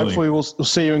worries, mate. Hopefully we'll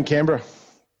see you in Canberra.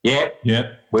 Yeah.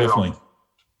 Yeah, definitely.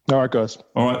 All right, guys.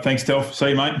 All right, thanks, Telf. See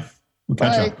you, mate. We'll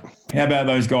catch up. How about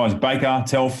those guys? Baker,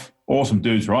 Telf, awesome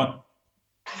dudes, right?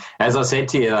 As I said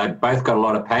to you, they've both got a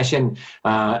lot of passion.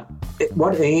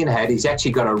 What Ian had, he's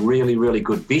actually got a really, really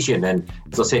good vision. And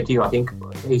as I said to you, I think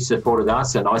he supported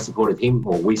us and I supported him,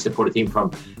 or we supported him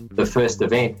from the first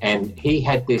event. And he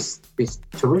had this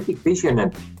terrific vision,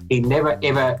 and he never,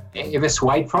 ever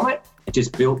swayed from it. It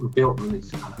just built and built, and he's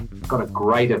got a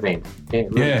great event. Yeah,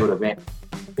 really good event.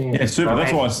 Yeah, super.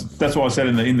 That's why I said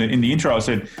in the intro, I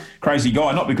said crazy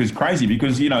guy, not because crazy,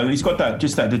 because he's got that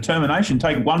determination.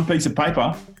 Take one piece of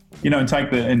paper, and take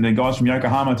the guys from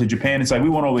Yokohama to Japan and say, we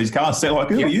want all these cars. They're like,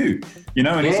 who are you?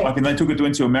 And it's like, and they took it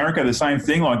into America, the same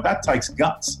thing. Like, that takes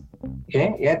guts.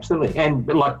 Yeah, absolutely. And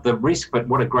like the risk, but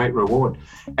what a great reward.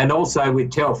 And also with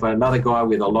Telf, another guy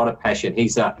with a lot of passion.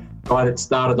 He's a guy that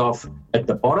started off at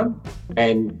the bottom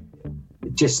and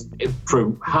just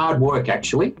through hard work,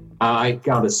 actually,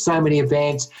 going to so many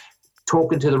events,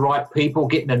 talking to the right people,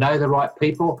 getting to know the right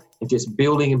people, and just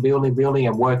building and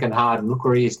working hard. And look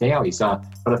where he is now. He's got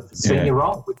a senior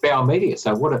role with Bauer Media.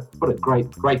 So what a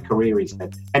great career he's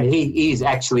had. And he is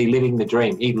actually living the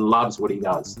dream. He loves what he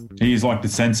does. He's like the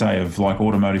sensei of like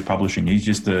automotive publishing. He's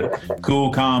just a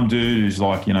cool, calm dude who's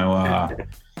like,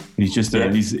 he's just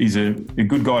he's a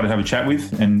good guy to have a chat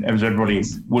with, and everybody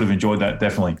would have enjoyed that,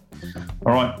 definitely.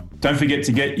 All right, don't forget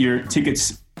to get your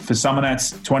tickets for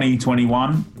Summernats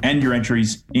 2021 and your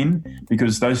entries in,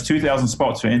 because those 2,000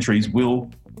 spots for entries will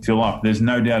fill up. There's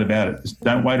no doubt about it. Just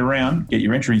don't wait around. Get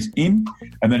your entries in,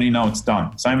 and then you know it's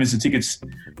done. Same as the tickets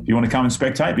if you want to come and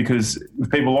spectate, because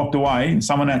with people locked away,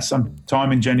 someone at some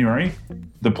time in January,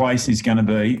 the place is going to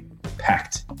be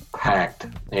packed. Packed,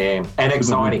 yeah, and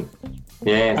exciting.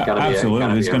 Yeah, it's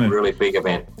going to be a really big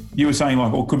event. You were saying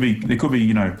like, there could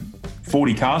be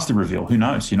 40 cars to reveal. Who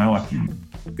knows? Like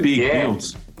big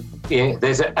builds. Yeah,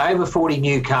 there's over 40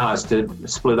 new cars to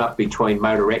split up between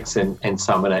Motorex and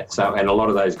Summernet. So, and a lot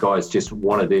of those guys just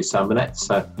want to do Summernet.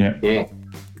 So, yeah,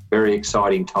 very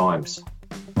exciting times.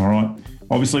 All right.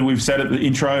 Obviously, we've said at the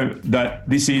intro that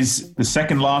this is the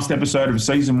second last episode of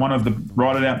season 1 of the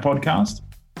Ride It Out podcast.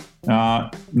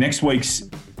 Next week's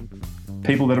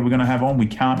people that we're going to have on, we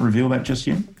can't reveal that just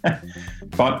yet.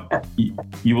 But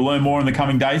you will learn more in the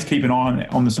coming days. Keep an eye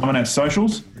on the Summernet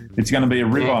socials. It's going to be a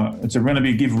river. Yeah. It's going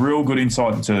to give real good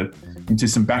insight into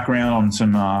some background on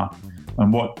some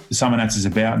on what Summernats is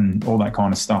about and all that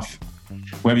kind of stuff.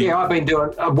 I've been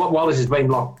doing while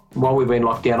we've been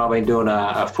locked down. I've been doing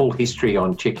a full history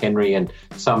on Chick Henry and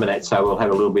Summernats, so we'll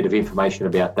have a little bit of information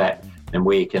about that, and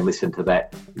we can listen to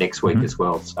that next week as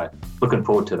well. So looking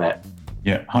forward to that.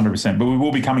 Yeah, 100%. But we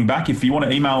will be coming back. If you want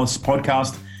to email us,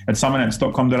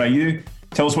 podcast@summernats.com.au.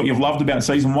 Tell us what you've loved about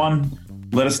season 1.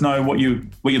 Let us know what you'd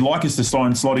like us to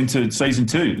slot into season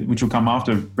 2, which will come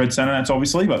after Red Sandernats,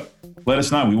 obviously. But let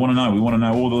us know. We want to know. We want to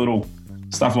know all the little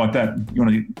stuff like that. You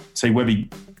want to see Webby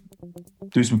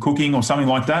do some cooking or something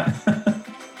like that?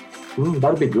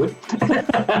 That'd be good.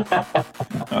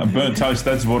 Burnt toast,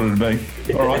 that's what it'd be.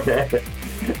 All right.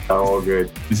 All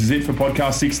good. This is it for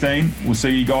podcast 16. We'll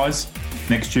see you guys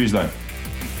next Tuesday.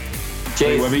 Cheers.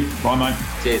 See you, Webby. Bye, mate.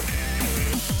 Cheers.